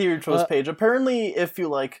looking at the T-Retros page. Apparently, if you,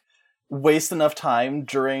 like, waste enough time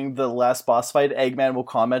during the last boss fight, Eggman will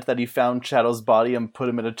comment that he found Shadow's body and put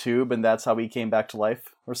him in a tube, and that's how he came back to life,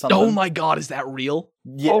 or something. Oh my god, is that real?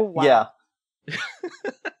 Yeah, Oh, wow. yeah.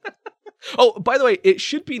 Oh, by the way, it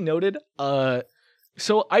should be noted,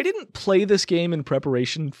 so I didn't play this game in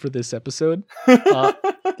preparation for this episode.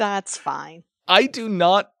 That's fine. I do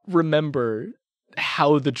not remember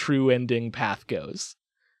how the true ending path goes.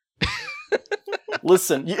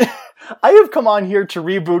 Listen, I have come on here to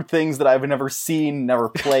reboot things that I've never seen, never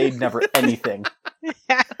played, never anything.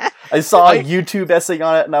 I saw a YouTube essay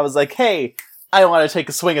on it, and I was like, hey, I want to take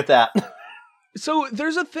a swing at that. So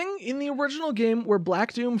there's a thing in the original game where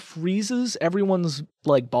Black Doom freezes everyone's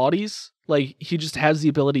like bodies. Like he just has the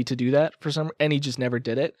ability to do that for some, and he just never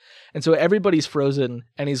did it. And so everybody's frozen,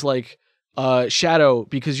 and he's like, Shadow,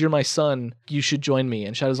 because you're my son, you should join me.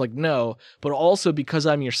 And Shadow's like, no, but also because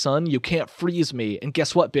I'm your son, you can't freeze me. And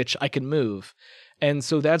guess what, bitch? I can move. And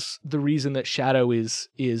so that's the reason that Shadow is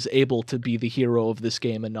able to be the hero of this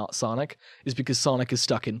game and not Sonic, is because Sonic is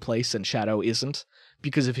stuck in place and Shadow isn't,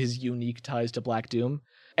 because of his unique ties to Black Doom.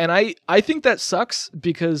 And I think that sucks,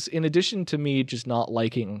 because in addition to me just not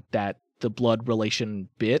liking that the blood relation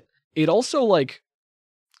bit, it also like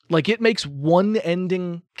it makes one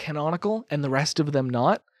ending canonical and the rest of them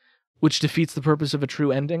not, which defeats the purpose of a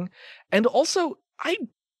true ending. And also, I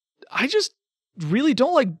just really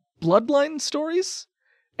don't like bloodline stories.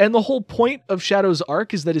 And the whole point of Shadow's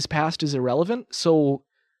arc is that his past is irrelevant. So,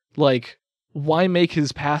 like, why make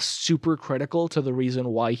his past super critical to the reason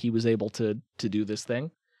why he was able to do this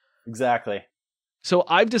thing? Exactly. So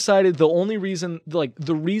I've decided the reason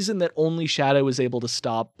that only Shadow is able to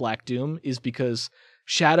stop Black Doom is because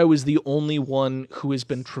Shadow is the only one who has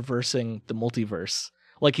been traversing the multiverse.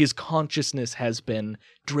 Like, his consciousness has been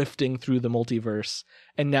drifting through the multiverse,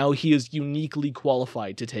 and now he is uniquely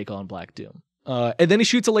qualified to take on Black Doom. And then he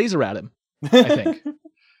shoots a laser at him, I think.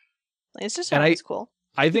 It's just And cool.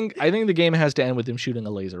 I think the game has to end with him shooting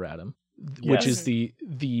a laser at him, which Yes. is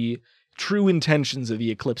the true intentions of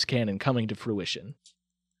the Eclipse canon coming to fruition.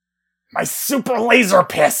 My super laser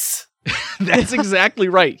piss! That's exactly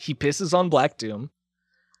right. He pisses on Black Doom,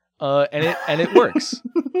 and it works.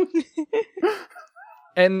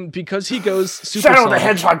 And because he goes super Shadow the Sonic-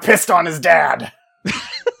 Hedgehog pissed on his dad!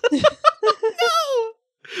 No!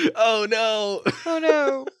 Oh no! Oh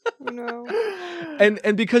no. Oh no.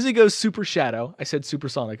 And because he goes Super Shadow, I said Super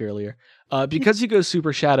Sonic earlier. Because he goes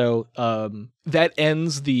Super Shadow, that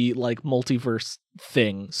ends the like multiverse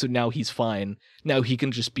thing. So now he's fine. Now he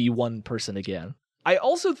can just be one person again. I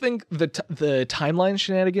also think the timeline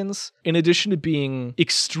shenanigans, in addition to being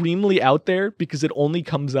extremely out there because it only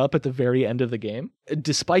comes up at the very end of the game,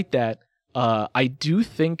 despite that, I do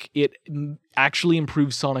think it actually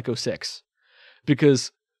improves Sonic 06,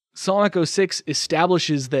 because Sonic 06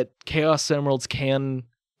 establishes that Chaos Emeralds can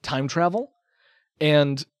time travel,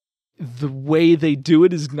 and the way they do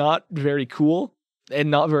it is not very cool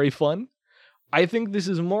and not very fun. I think this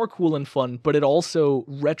is more cool and fun, but it also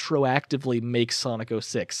retroactively makes Sonic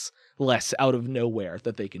 06 less out of nowhere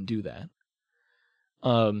that they can do that.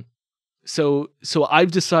 So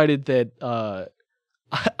I've decided that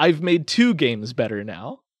I've made 2 games better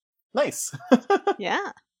now. Nice.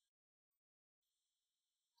 Yeah.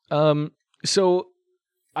 So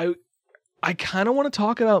I kind of want to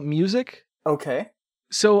talk about music. Okay.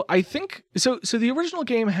 So I think so the original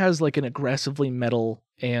game has like an aggressively metal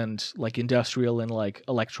and like industrial and like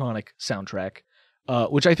electronic soundtrack,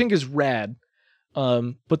 which I think is rad.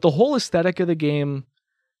 But the whole aesthetic of the game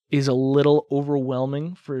is a little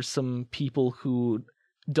overwhelming for some people who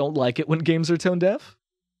don't like it when games are tone deaf.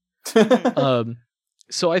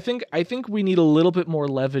 So I think we need a little bit more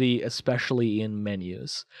levity, especially in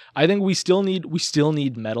menus. I think we still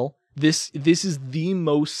need metal. This is the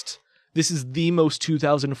most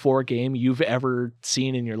 2004 game you've ever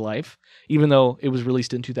seen in your life, even though it was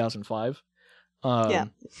released in 2005. Yeah.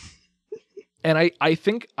 And I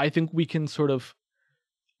think we can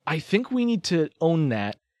we need to own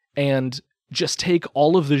that and just take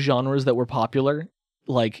all of the genres that were popular,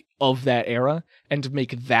 like, of that era, and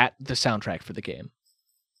make that the soundtrack for the game.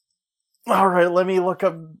 All right, let me look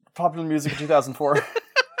up popular music in 2004.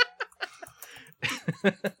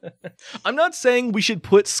 I'm not saying we should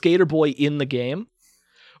put Skater Boy in the game,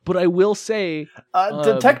 but I will say...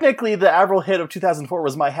 Technically, the Avril hit of 2004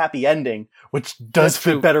 was My Happy Ending, which does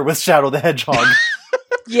fit true. better with Shadow the Hedgehog.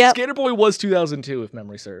 Yep. Skater Boy was 2002, if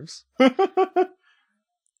memory serves.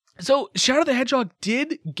 So, Shadow the Hedgehog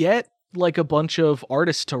did get like a bunch of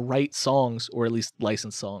artists to write songs, or at least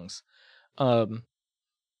licensed songs.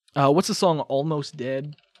 What's the song Almost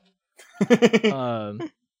Dead?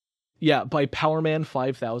 Yeah, by Powerman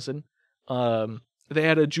 5000. They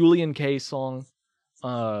had a Julian K song.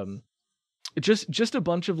 Just a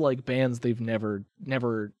bunch of like bands they've never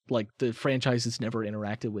like the franchise has never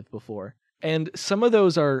interacted with before. And some of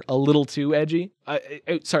those are a little too edgy.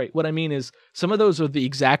 Sorry, what I mean is some of those are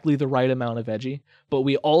exactly the right amount of edgy, but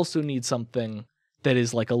we also need something that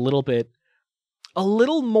is like a little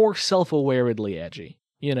more self-awaredly edgy,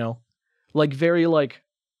 you know? Like very like,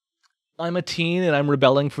 I'm a teen and I'm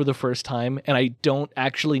rebelling for the first time, and I don't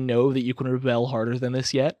actually know that you can rebel harder than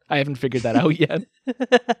this yet. I haven't figured that out yet.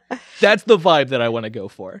 That's the vibe that I want to go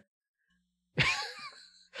for.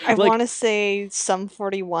 I want to say Sum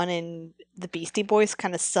 41 in the Beastie Boys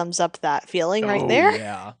kind of sums up that feeling right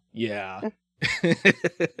there. Yeah.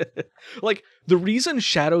 Like, the reason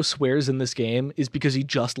Shadow swears in this game is because he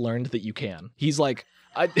just learned that you can. He's like,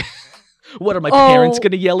 what, are my parents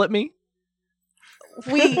going to yell at me?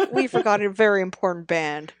 We forgot a very important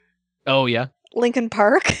band. Oh, yeah? Linkin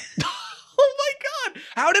Park. Oh my god!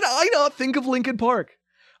 How did I not think of Linkin Park?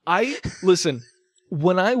 Listen,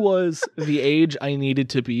 when I was the age I needed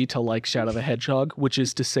to be to like Shadow the Hedgehog, which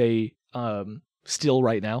is to say, still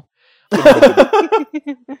right now,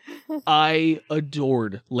 I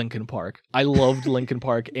adored Linkin Park. I loved Linkin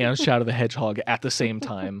Park and Shadow the Hedgehog at the same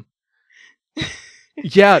time.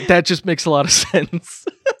 Yeah, that just makes a lot of sense.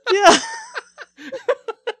 Yeah.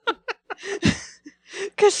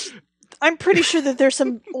 Because I'm pretty sure that there's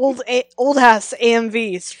some old ass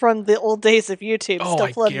AMVs from the old days of YouTube still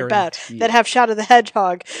floating about that have Shadow the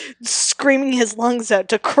Hedgehog screaming his lungs out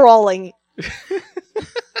to crawling.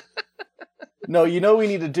 No, you know what we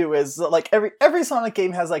need to do is like every Sonic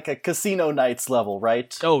game has like a Casino Nights level,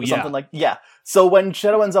 right? Oh, yeah. Something like So when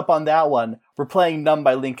Shadow ends up on that one, we're playing Numb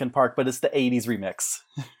by Linkin Park, but it's the 80s remix.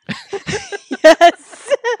 Yes.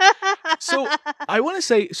 So I want to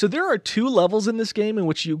say, there are 2 levels in this game in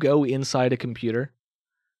which you go inside a computer.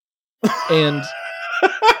 And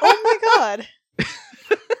oh my god.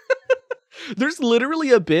 There's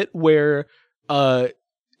literally a bit where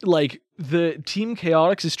like the Team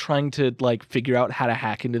Chaotix is trying to like figure out how to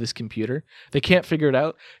hack into this computer. They can't figure it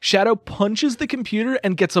out. Shadow punches the computer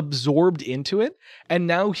and gets absorbed into it, and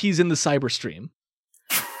now he's in the Cyberstream.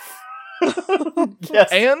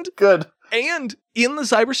 Yes. And good. And in the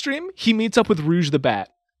Cyberstream, he meets up with Rouge the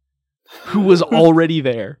Bat, who was already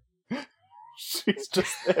there. She's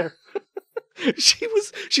just there.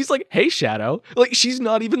 She's like, hey, Shadow. Like, she's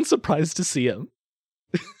not even surprised to see him.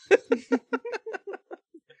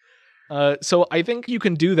 So I think you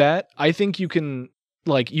can do that. I think you can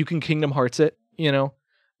Kingdom Hearts it, you know?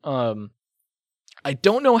 I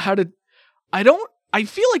don't know how to... I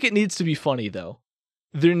feel like it needs to be funny, though.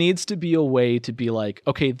 There needs to be a way to be like,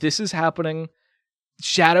 okay, this is happening.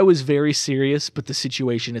 Shadow is very serious, but the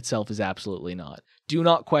situation itself is absolutely not. Do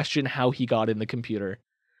not question how he got in the computer.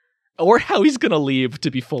 Or how he's gonna leave,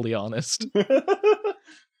 to be fully honest.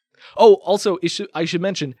 Oh, also, I should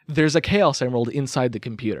mention, there's a Chaos Emerald inside the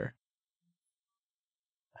computer.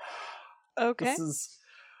 Okay. This is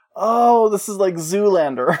like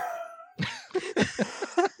Zoolander.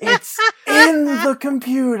 It's in the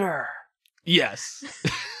computer. Yes.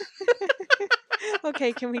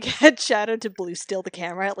 Okay, can we get Shadow to blue steel the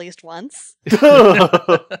camera at least once?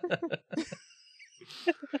 I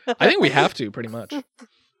think we have to, pretty much.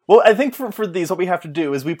 Well, I think for these, what we have to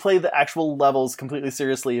do is we play the actual levels completely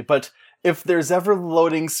seriously, but if there's ever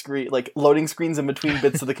loading screens in between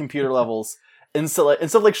bits of the computer levels, instead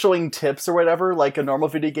of like showing tips or whatever, like a normal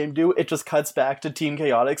video game do, it just cuts back to Team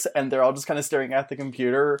Chaotix, and they're all just kind of staring at the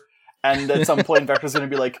computer, and at some point Vector's going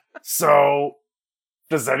to be like, so,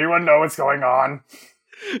 does anyone know what's going on?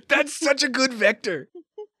 That's such a good Vector.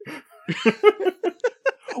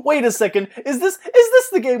 Wait a second, is this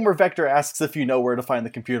the game where Vector asks if you know where to find the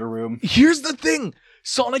computer room? Here's the thing.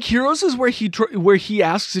 Sonic Heroes is where he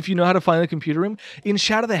asks if you know how to find the computer room. In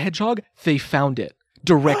Shadow the Hedgehog, they found it.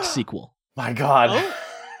 Direct sequel. My god. Oh.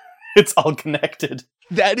 It's all connected.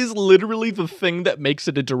 That is literally the thing that makes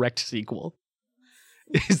it a direct sequel.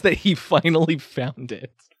 Is that he finally found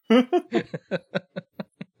it.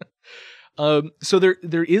 So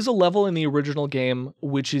there is a level in the original game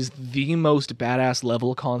which is the most badass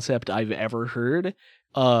level concept I've ever heard,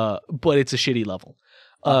 but it's a shitty level.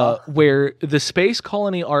 Where the space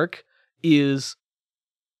colony arc is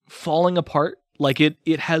falling apart, like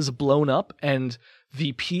it has blown up, and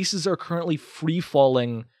the pieces are currently free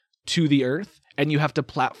falling to the Earth, and you have to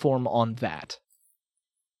platform on that.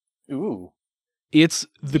 Ooh. It's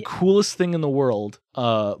the coolest thing in the world,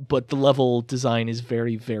 but the level design is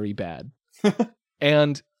very, very bad.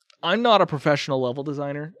 And I'm not a professional level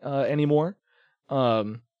designer anymore.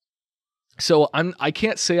 So I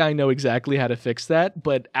can't say I know exactly how to fix that,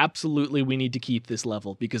 but absolutely we need to keep this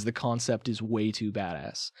level because the concept is way too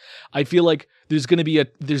badass. I feel like there's got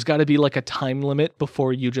to be like a time limit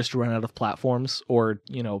before you just run out of platforms, or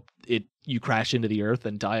you crash into the Earth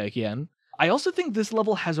and die again. I also think this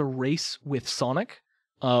level has a race with Sonic,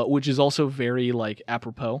 which is also very like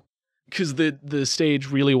apropos, because the stage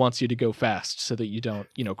really wants you to go fast so that you don't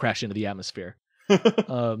crash into the atmosphere.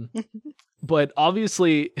 But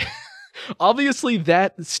obviously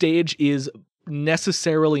that stage is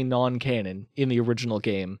necessarily non-canon in the original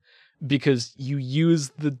game because you use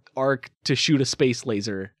the arc to shoot a space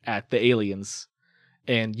laser at the aliens,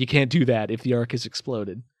 and you can't do that if the arc is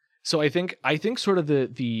exploded. So I think sort of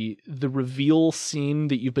the reveal scene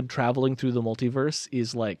that you've been traveling through the multiverse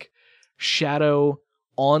is like Shadow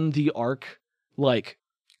on the arc, like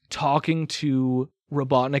talking to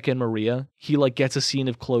Robotnik and Maria. He like gets a scene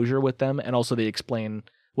of closure with them, and also they explain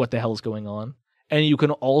what the hell is going on. And you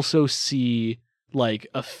can also see like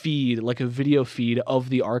a video feed of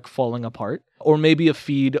the arc falling apart, or maybe a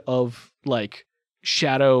feed of like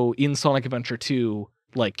Shadow in Sonic Adventure 2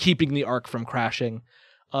 like keeping the arc from crashing.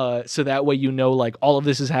 So that way like all of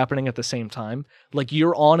this is happening at the same time. Like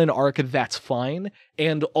you're on an arc that's fine,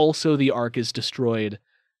 and also the arc is destroyed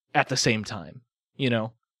at the same time,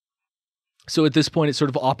 So at this point it sort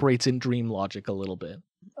of operates in dream logic a little bit.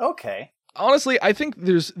 Okay. Honestly, I think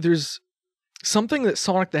there's something that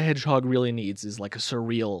Sonic the Hedgehog really needs is like a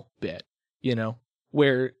surreal bit,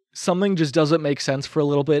 where something just doesn't make sense for a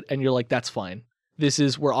little bit and you're like, that's fine.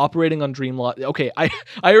 We're operating on dream logic. Okay, I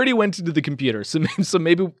already went into the computer, so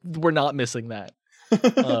maybe we're not missing that.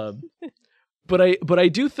 But I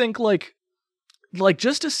do think like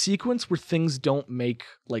just a sequence where things don't make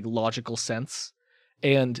like logical sense,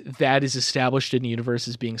 and that is established in the universe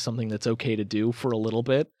as being something that's okay to do for a little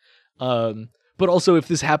bit. But also if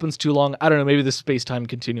this happens too long, I don't know, maybe the space-time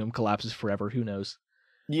continuum collapses forever. Who knows?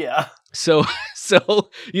 Yeah. So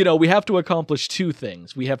we have to accomplish two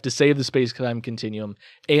things. We have to save the space-time continuum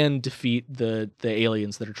and defeat the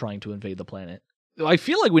aliens that are trying to invade the planet. I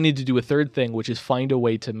feel like we need to do a third thing, which is find a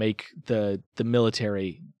way to make the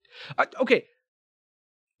military... Okay,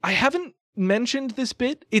 I haven't mentioned this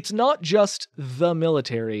bit. It's not just the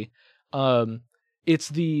military. It's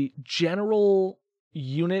the General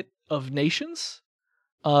Unit of Nations,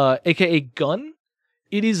 aka GUN.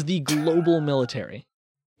 It is the global military.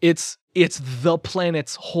 It's the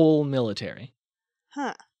planet's whole military.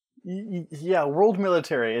 Huh. Yeah, world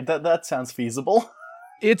military. That sounds feasible.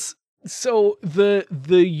 It's so the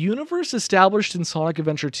universe established in Sonic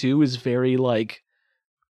Adventure 2 is very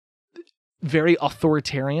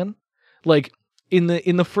authoritarian. Like in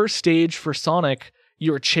the first stage for Sonic,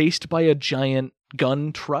 you're chased by a giant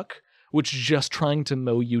gun truck which is just trying to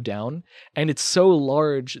mow you down, and it's so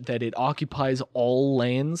large that it occupies all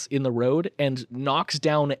lanes in the road and knocks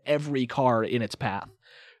down every car in its path.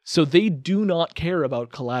 So they do not care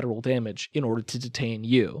about collateral damage in order to detain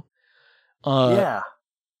you. Yeah.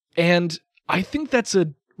 And I think that's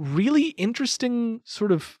a really interesting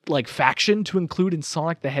sort of like faction to include in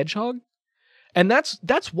Sonic the Hedgehog. And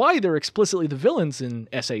that's why they're explicitly the villains in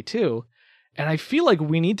SA2. And I feel like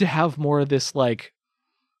we need to have more of this, like,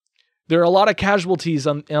 there are a lot of casualties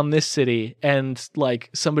on this city, and like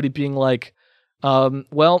somebody being like,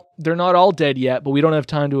 well, they're not all dead yet, but we don't have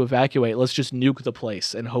time to evacuate. Let's just nuke the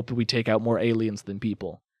place and hope that we take out more aliens than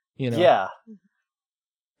people. Yeah.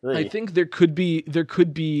 Really? I think there could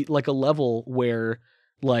be like a level where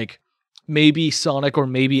like maybe Sonic or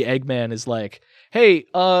maybe Eggman is like, hey,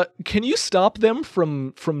 can you stop them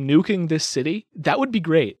from nuking this city? That would be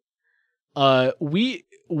great.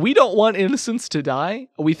 We don't want innocents to die.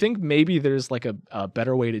 We think maybe there's like a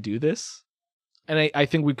better way to do this. And I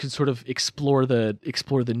think we could sort of explore the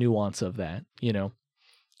nuance of that,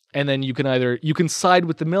 And then you can side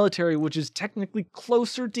with the military, which is technically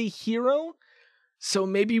closer to Hero. So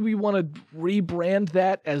maybe we want to rebrand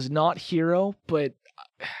that as not Hero, but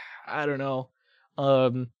I don't know.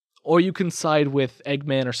 Or you can side with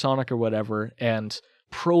Eggman or Sonic or whatever and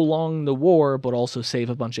prolong the war, but also save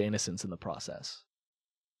a bunch of innocents in the process.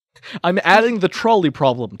 I'm adding the trolley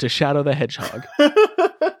problem to Shadow the Hedgehog.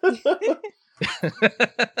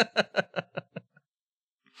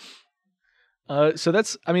 So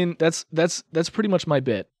that's pretty much my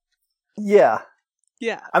bit. Yeah.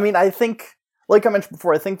 Yeah. I mean, I think, like I mentioned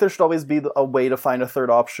before, I think there should always be a way to find a third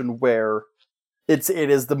option where it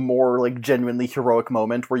is the more like genuinely heroic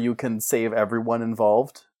moment where you can save everyone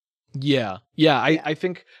involved. Yeah. I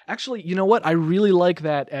think actually, you know what? I really like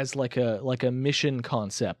that as like a mission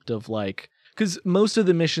concept of like, because most of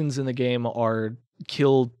the missions in the game are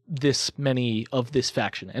kill this many of this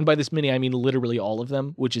faction, and by this many I mean literally all of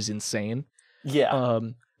them, which is insane. Yeah.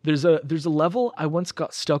 There's a level I once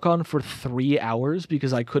got stuck on for 3 hours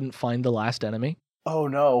because I couldn't find the last enemy. Oh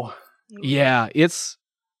no. Yeah,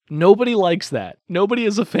 nobody likes that. Nobody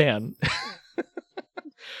is a fan.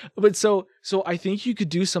 But so I think you could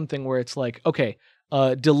do something where it's like, okay,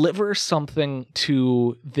 deliver something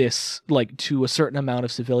to this, like to a certain amount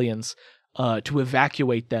of civilians, to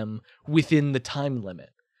evacuate them within the time limit,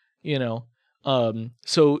 you know?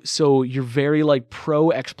 So you're very like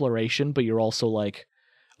pro exploration, but you're also like,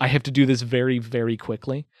 I have to do this very, very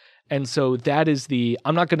quickly. And so that is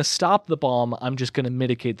I'm not going to stop the bomb. I'm just going to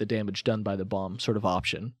mitigate the damage done by the bomb sort of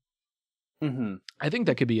option. Mm-hmm. I think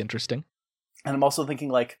that could be interesting. And I'm also thinking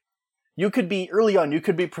like, you could be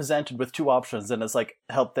presented with two options, and it's like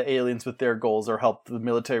help the aliens with their goals or help the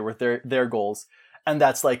military with their goals. And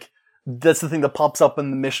that's the thing that pops up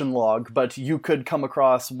in the mission log, but you could come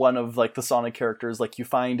across one of like the Sonic characters, like you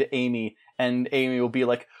find Amy, and Amy will be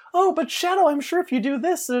like, oh, but Shadow, I'm sure if you do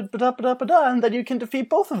this, and then you can defeat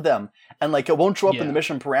both of them. And like, it won't show up in the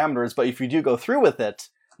mission parameters, but if you do go through with it,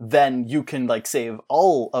 then you can like save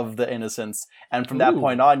all of the innocents. And from that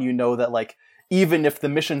point on, you know that like, even if the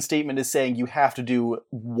mission statement is saying you have to do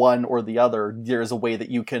one or the other, there's a way that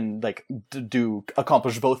you can like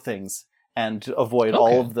accomplish both things and avoid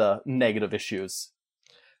all of the negative issues.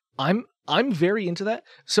 I'm very into that.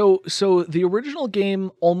 So the original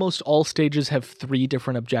game, almost all stages have 3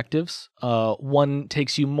 different objectives. One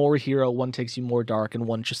takes you more hero, one takes you more dark, and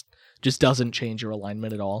one just doesn't change your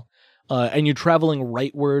alignment at all. And you're traveling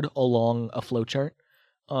rightward along a flowchart.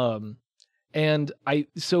 And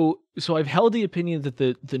I've held the opinion that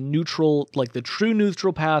the neutral, like the true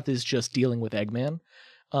neutral path is just dealing with Eggman.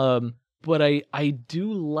 But I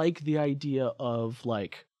do like the idea of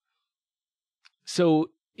like, so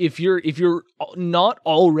if you're not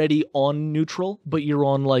already on neutral, but you're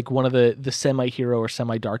on like one of the semi-hero or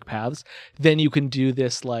semi-dark paths, then you can do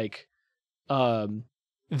this like,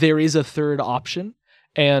 there is a third option,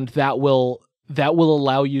 and that will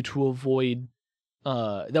allow you to avoid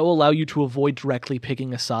directly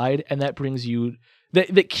picking a side, and that brings you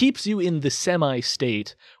that keeps you in the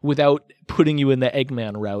semi-state without putting you in the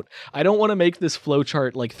Eggman route. I don't want to make this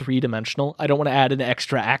flowchart like 3-dimensional. I don't want to add an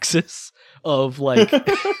extra axis of like,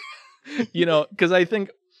 you know, because I think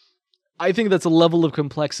that's a level of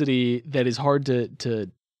complexity that is hard to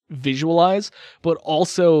visualize, but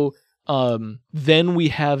also then we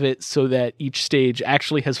have it so that each stage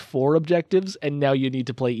actually has 4 objectives, and now you need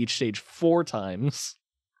to play each stage 4 times.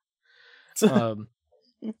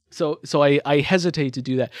 So I hesitate to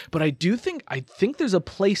do that, but I think there's a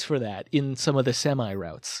place for that in some of the semi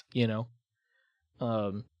routes, you know.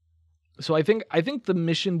 So I think the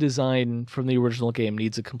mission design from the original game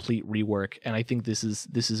needs a complete rework, and I think this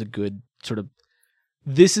is a good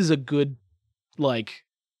like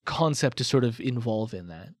concept to sort of involve in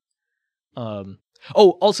that.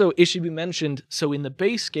 Also, it should be mentioned, so in the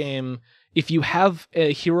base game, if you have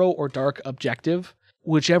a hero or dark objective,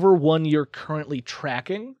 whichever one you're currently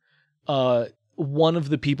tracking, one of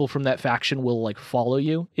the people from that faction will like follow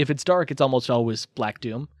you. If it's dark, it's almost always Black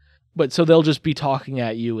Doom. But so they'll just be talking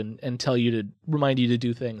at you and tell you to remind you to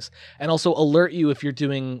do things, and also alert you if you're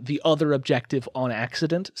doing the other objective on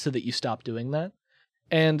accident so that you stop doing that.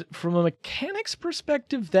 And from a mechanics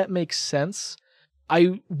perspective, that makes sense.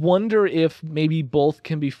 I wonder if maybe both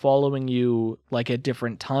can be following you like at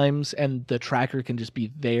different times, and the tracker can just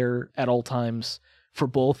be there at all times for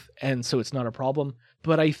both, and so it's not a problem.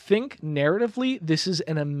 But I think narratively, this is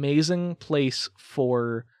an amazing place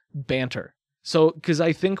for banter. So, because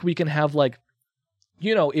I think we can have like,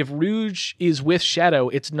 you know, if Rouge is with Shadow,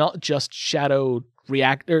 it's not just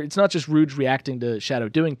it's not just Rouge reacting to Shadow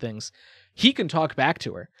doing things. He can talk back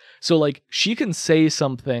to her. So like, she can say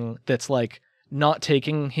something that's like not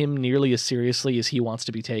taking him nearly as seriously as he wants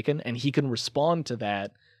to be taken, and he can respond to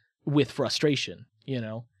that with frustration, you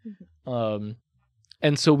know? Mm-hmm.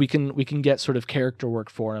 And so we can get sort of character work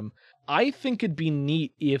for him. I think it'd be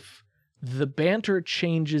neat if the banter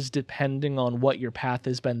changes depending on what your path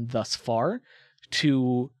has been thus far,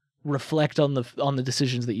 to reflect on the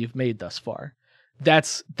decisions that you've made thus far.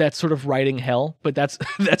 That's sort of writing hell, but that's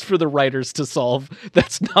for the writers to solve.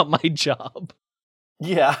 That's not my job.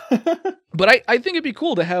 Yeah. But I think it'd be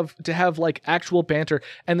cool to have like actual banter,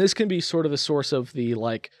 and this can be sort of a source of the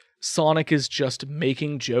like Sonic is just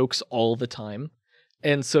making jokes all the time.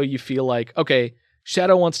 And so you feel like, okay,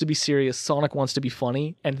 Shadow wants to be serious, Sonic wants to be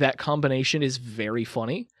funny, and that combination is very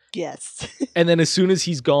funny. Yes. And then as soon as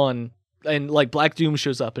he's gone and like Black Doom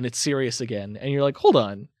shows up and it's serious again, and you're like, hold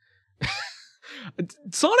on.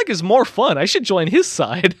 Sonic is more fun. I should join his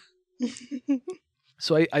side.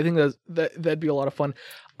 So I think that'd be a lot of fun.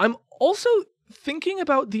 I'm also thinking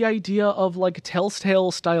about the idea of like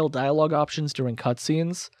Telltale style dialogue options during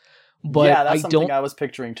cutscenes, but yeah, that's something I was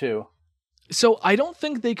picturing too. So I don't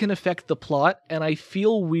think they can affect the plot, and I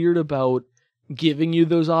feel weird about giving you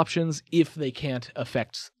those options if they can't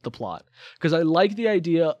affect the plot. Because I like the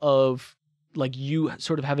idea of like you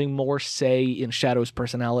sort of having more say in Shadow's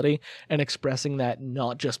personality and expressing that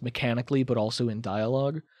not just mechanically but also in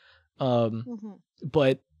dialogue.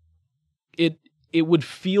 But it would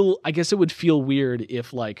feel, I guess it would feel weird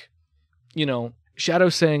if like, you know, Shadow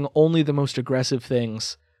saying only the most aggressive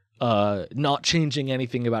things, not changing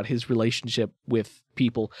anything about his relationship with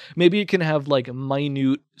people. Maybe it can have like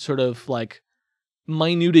minute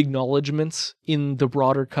acknowledgements in the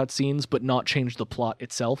broader cutscenes, but not change the plot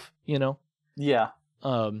itself, you know? Yeah.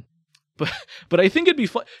 But I think it'd be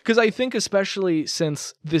fun, because I think especially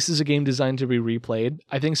since this is a game designed to be replayed,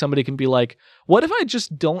 I think somebody can be like, what if I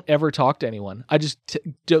just don't ever talk to anyone? I just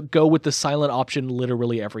go with the silent option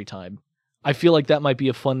literally every time. I feel like that might be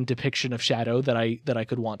a fun depiction of Shadow that I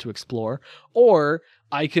could want to explore. Or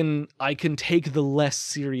I can take the less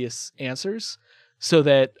serious answers so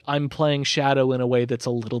that I'm playing Shadow in a way that's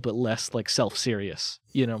a little bit less like self-serious,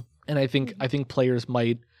 you know? And I think players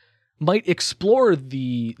might explore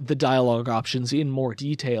the dialogue options in more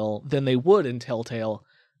detail than they would in Telltale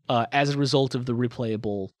as a result of the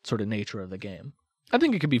replayable sort of nature of the game. I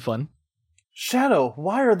think it could be fun. Shadow,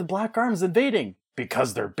 why are the Black Arms invading?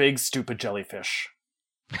 Because they're big, stupid jellyfish.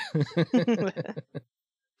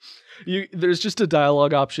 There's just a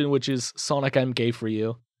dialogue option, which is, Sonic, I'm gay for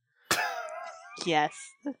you. Yes.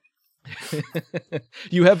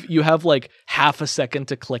 You have like half a second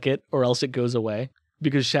to click it, or else it goes away.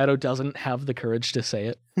 Because Shadow doesn't have the courage to say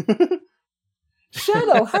it.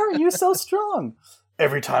 Shadow, how are you so strong?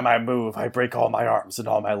 Every time I move, I break all my arms and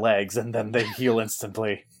all my legs, and then they heal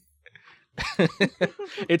instantly.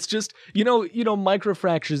 It's just, you know,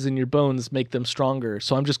 microfractures in your bones make them stronger,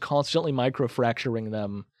 so I'm just constantly microfracturing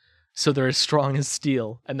them so they're as strong as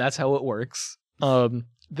steel, and that's how it works.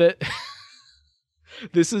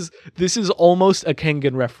 This is almost a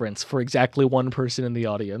Kengan reference for exactly one person in the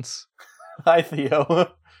audience. Hi,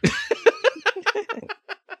 Theo.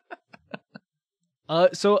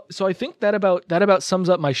 So I think that about sums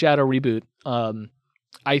up my Shadow reboot.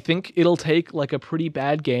 I think it'll take like a pretty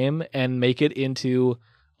bad game and make it into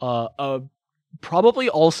a probably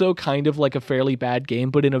also kind of like a fairly bad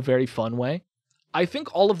game, but in a very fun way. I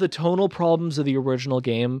think all of the tonal problems of the original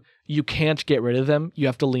game, you can't get rid of them. You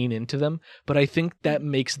have to lean into them. But I think that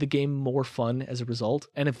makes the game more fun as a result.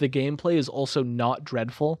 And if the gameplay is also not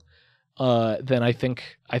dreadful, then I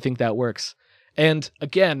think that works. And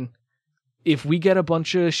again, if we get a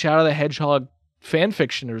bunch of Shadow the Hedgehog fan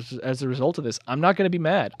fiction as a result of this, I'm not going to be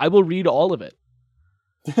mad. I will read all of it.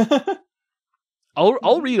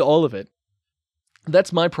 I'll read all of it.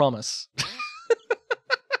 That's my promise.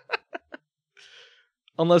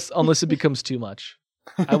 Unless it becomes too much.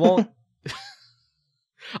 I won't.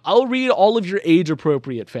 I'll read all of your age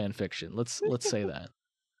appropriate fan fiction. Let's say that.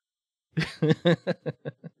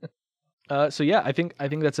 So yeah, I think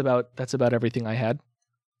that's about everything I had.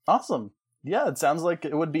 Awesome. Yeah, it sounds like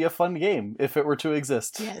it would be a fun game if it were to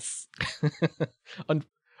exist. Yes.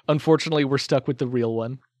 Unfortunately, we're stuck with the real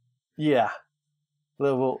one. Yeah.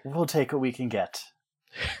 We'll take what we can get.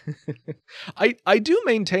 I do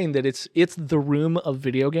maintain that it's the room of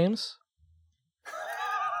video games.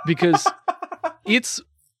 Because it's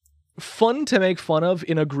fun to make fun of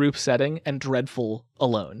in a group setting and dreadful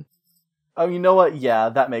alone. Oh, you know what? Yeah,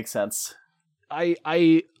 that makes sense.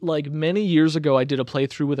 I like many years ago, I did a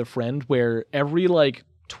playthrough with a friend where every like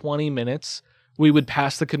 20 minutes we would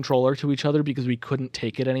pass the controller to each other because we couldn't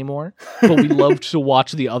take it anymore, but we loved to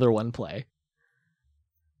watch the other one play.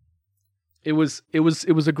 It was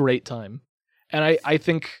a great time. And I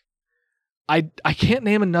think I can't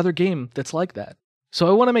name another game that's like that. So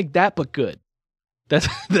I want to make that but good.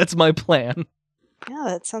 That's my plan. Yeah,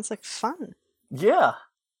 that sounds like fun. Yeah.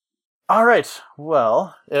 All right.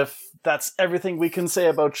 Well, if that's everything we can say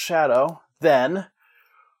about Shadow, then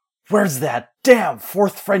Where's that damn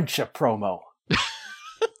Fourth Friendship promo?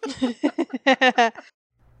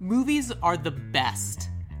 Movies are the best.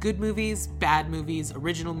 Good movies, bad movies,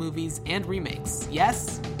 original movies, and remakes.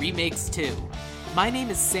 Yes, remakes too. My name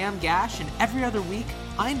is Sam Gash, and every other week,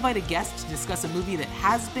 I invite a guest to discuss a movie that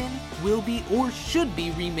has been, will be, or should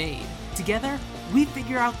be remade. Together, we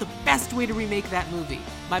figure out the best way to remake that movie.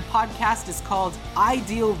 My podcast is called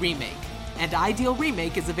Ideal Remake, and Ideal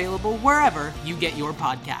Remake is available wherever you get your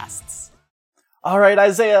podcasts. All right,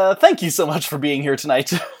 Isaiah, thank you so much for being here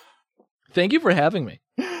tonight. Thank you for having me.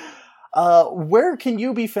 Where can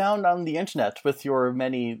you be found on the internet with your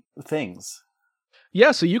many things?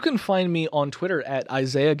 Yeah, so you can find me on Twitter at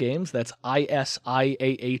Isaiah Games. That's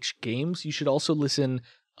ISIAH Games. You should also listen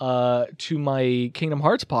to my Kingdom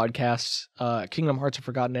Hearts podcast, Kingdom Hearts: A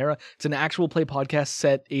Forgotten Era. It's an actual play podcast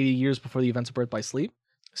set 80 years before the events of Birth by Sleep.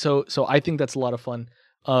 So I think that's a lot of fun.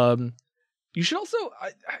 You should also,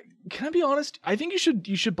 can I be honest? I think you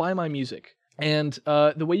should buy my music. And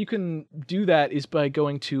the way you can do that is by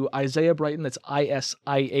going to Isaiah Brighton, that's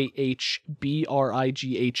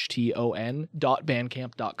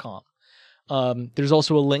ISIAHBRIGHTON.bandcamp.com. There's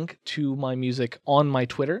also a link to my music on my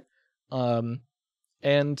Twitter. And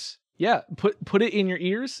yeah, put it in your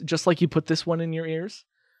ears, just like you put this one in your ears.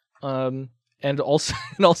 And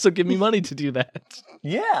also give me money to do that.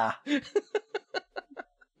 Yeah.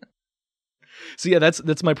 So yeah,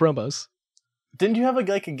 that's my promos. Didn't you have a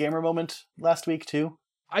gamer moment last week too?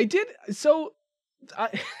 I did. So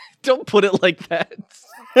don't put it like that.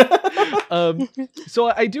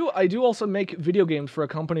 So I do also make video games for a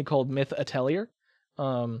company called Myth Atelier,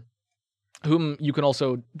 whom you can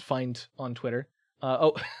also find on Twitter.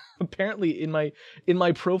 Apparently in my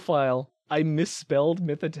profile I misspelled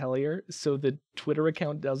Myth Atelier, so the Twitter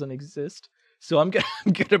account doesn't exist. So I'm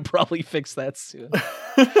gonna probably fix that soon.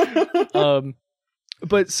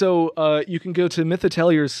 But so you can go to Myth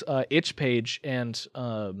Atelier's itch page, and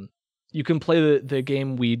you can play the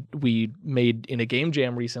game we made in a game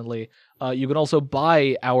jam recently. You can also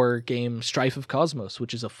buy our game Strife of Cosmos,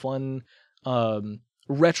 which is a fun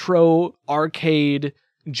retro arcade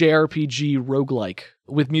JRPG roguelike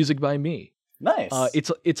with music by me. Nice.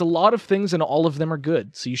 It's a lot of things, and all of them are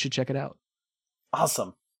good, so you should check it out.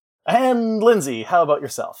 Awesome. And Lindsay, how about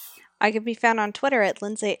yourself? I can be found on Twitter at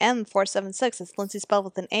LindsayM476. It's Lindsay spelled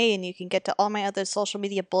with an A, and you can get to all my other social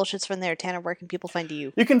media bullshits from there. Tanner, where can people find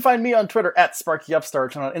you? You can find me on Twitter at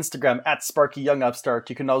SparkyUpstart and on Instagram at SparkyYoungUpstart.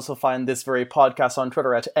 You can also find this very podcast on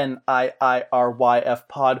Twitter at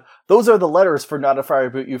NIIRYFPod. Those are the letters for Not If I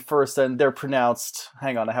Reboot You First, and they're pronounced...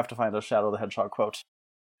 Hang on, I have to find the Shadow the Hedgehog quote.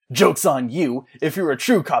 Joke's on you. If you were a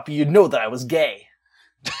true copy, you'd know that I was gay.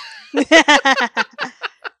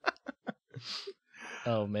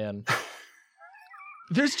 Oh man.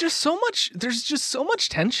 There's just so much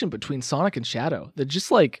tension between Sonic and Shadow. They're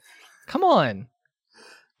just like, come on.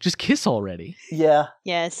 Just kiss already. Yeah.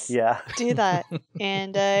 Yes. Yeah. Do that.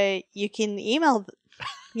 And you can email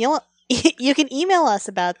us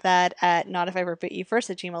about that at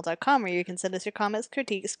notifiverbootyoufirst@gmail.com, or you can send us your comments,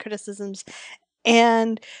 critiques, criticisms,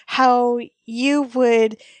 and how you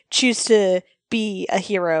would choose to be a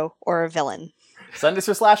hero or a villain. Send us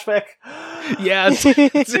your slashfic. Yeah.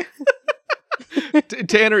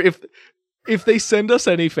 Tanner, if they send us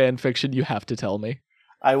any fan fiction, you have to tell me.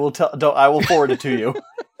 I will I will forward it to you.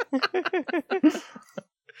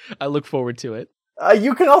 I look forward to it.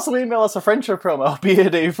 You can also email us a friendship promo, be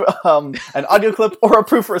it an audio clip or a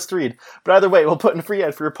proof for us to read. But either way, we'll put in free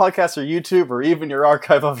ad for your podcast or YouTube or even your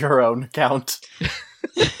archive of your own account.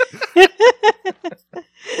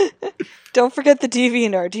 Don't forget the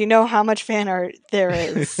DeviantArt. Do you know how much fan art there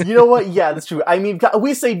is? You know what? Yeah, that's true. I mean,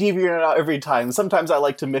 we say DeviantArt every time. Sometimes I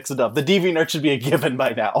like to mix it up. The DeviantArt should be a given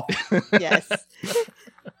by now. Yes.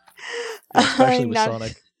 Especially with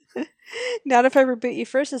Sonic. Not If I Reboot You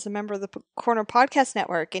First is a member of the Corner Podcast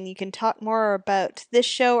Network, and you can talk more about this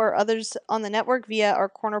show or others on the network via our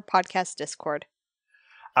Corner Podcast Discord.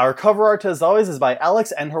 Our cover art, as always, is by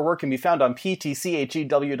Alex, and her work can be found on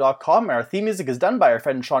ptchew.com. Our theme music is done by our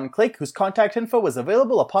friend Sean Clake, whose contact info is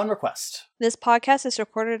available upon request. This podcast is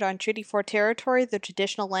recorded on Treaty 4 territory, the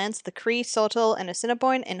traditional lands of the Cree, Saulteaux, and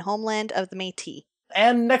Assiniboine, and homeland of the Métis.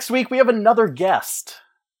 And next week we have another guest.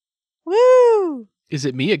 Woo! Is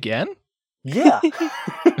it me again? Yeah.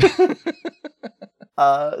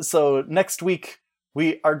 So next week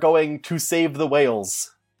we are going to save the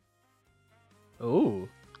whales. Oh.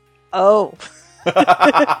 Oh.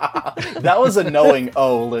 That was a knowing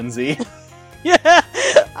oh, Lindsay. Yeah,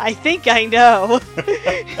 I think I know.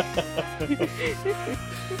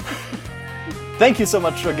 Thank you so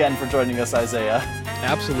much again for joining us, Isaiah.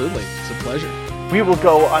 Absolutely. It's a pleasure. We will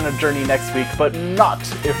go on a journey next week, but not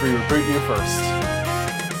if we recruit you first.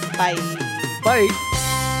 Bye. Bye.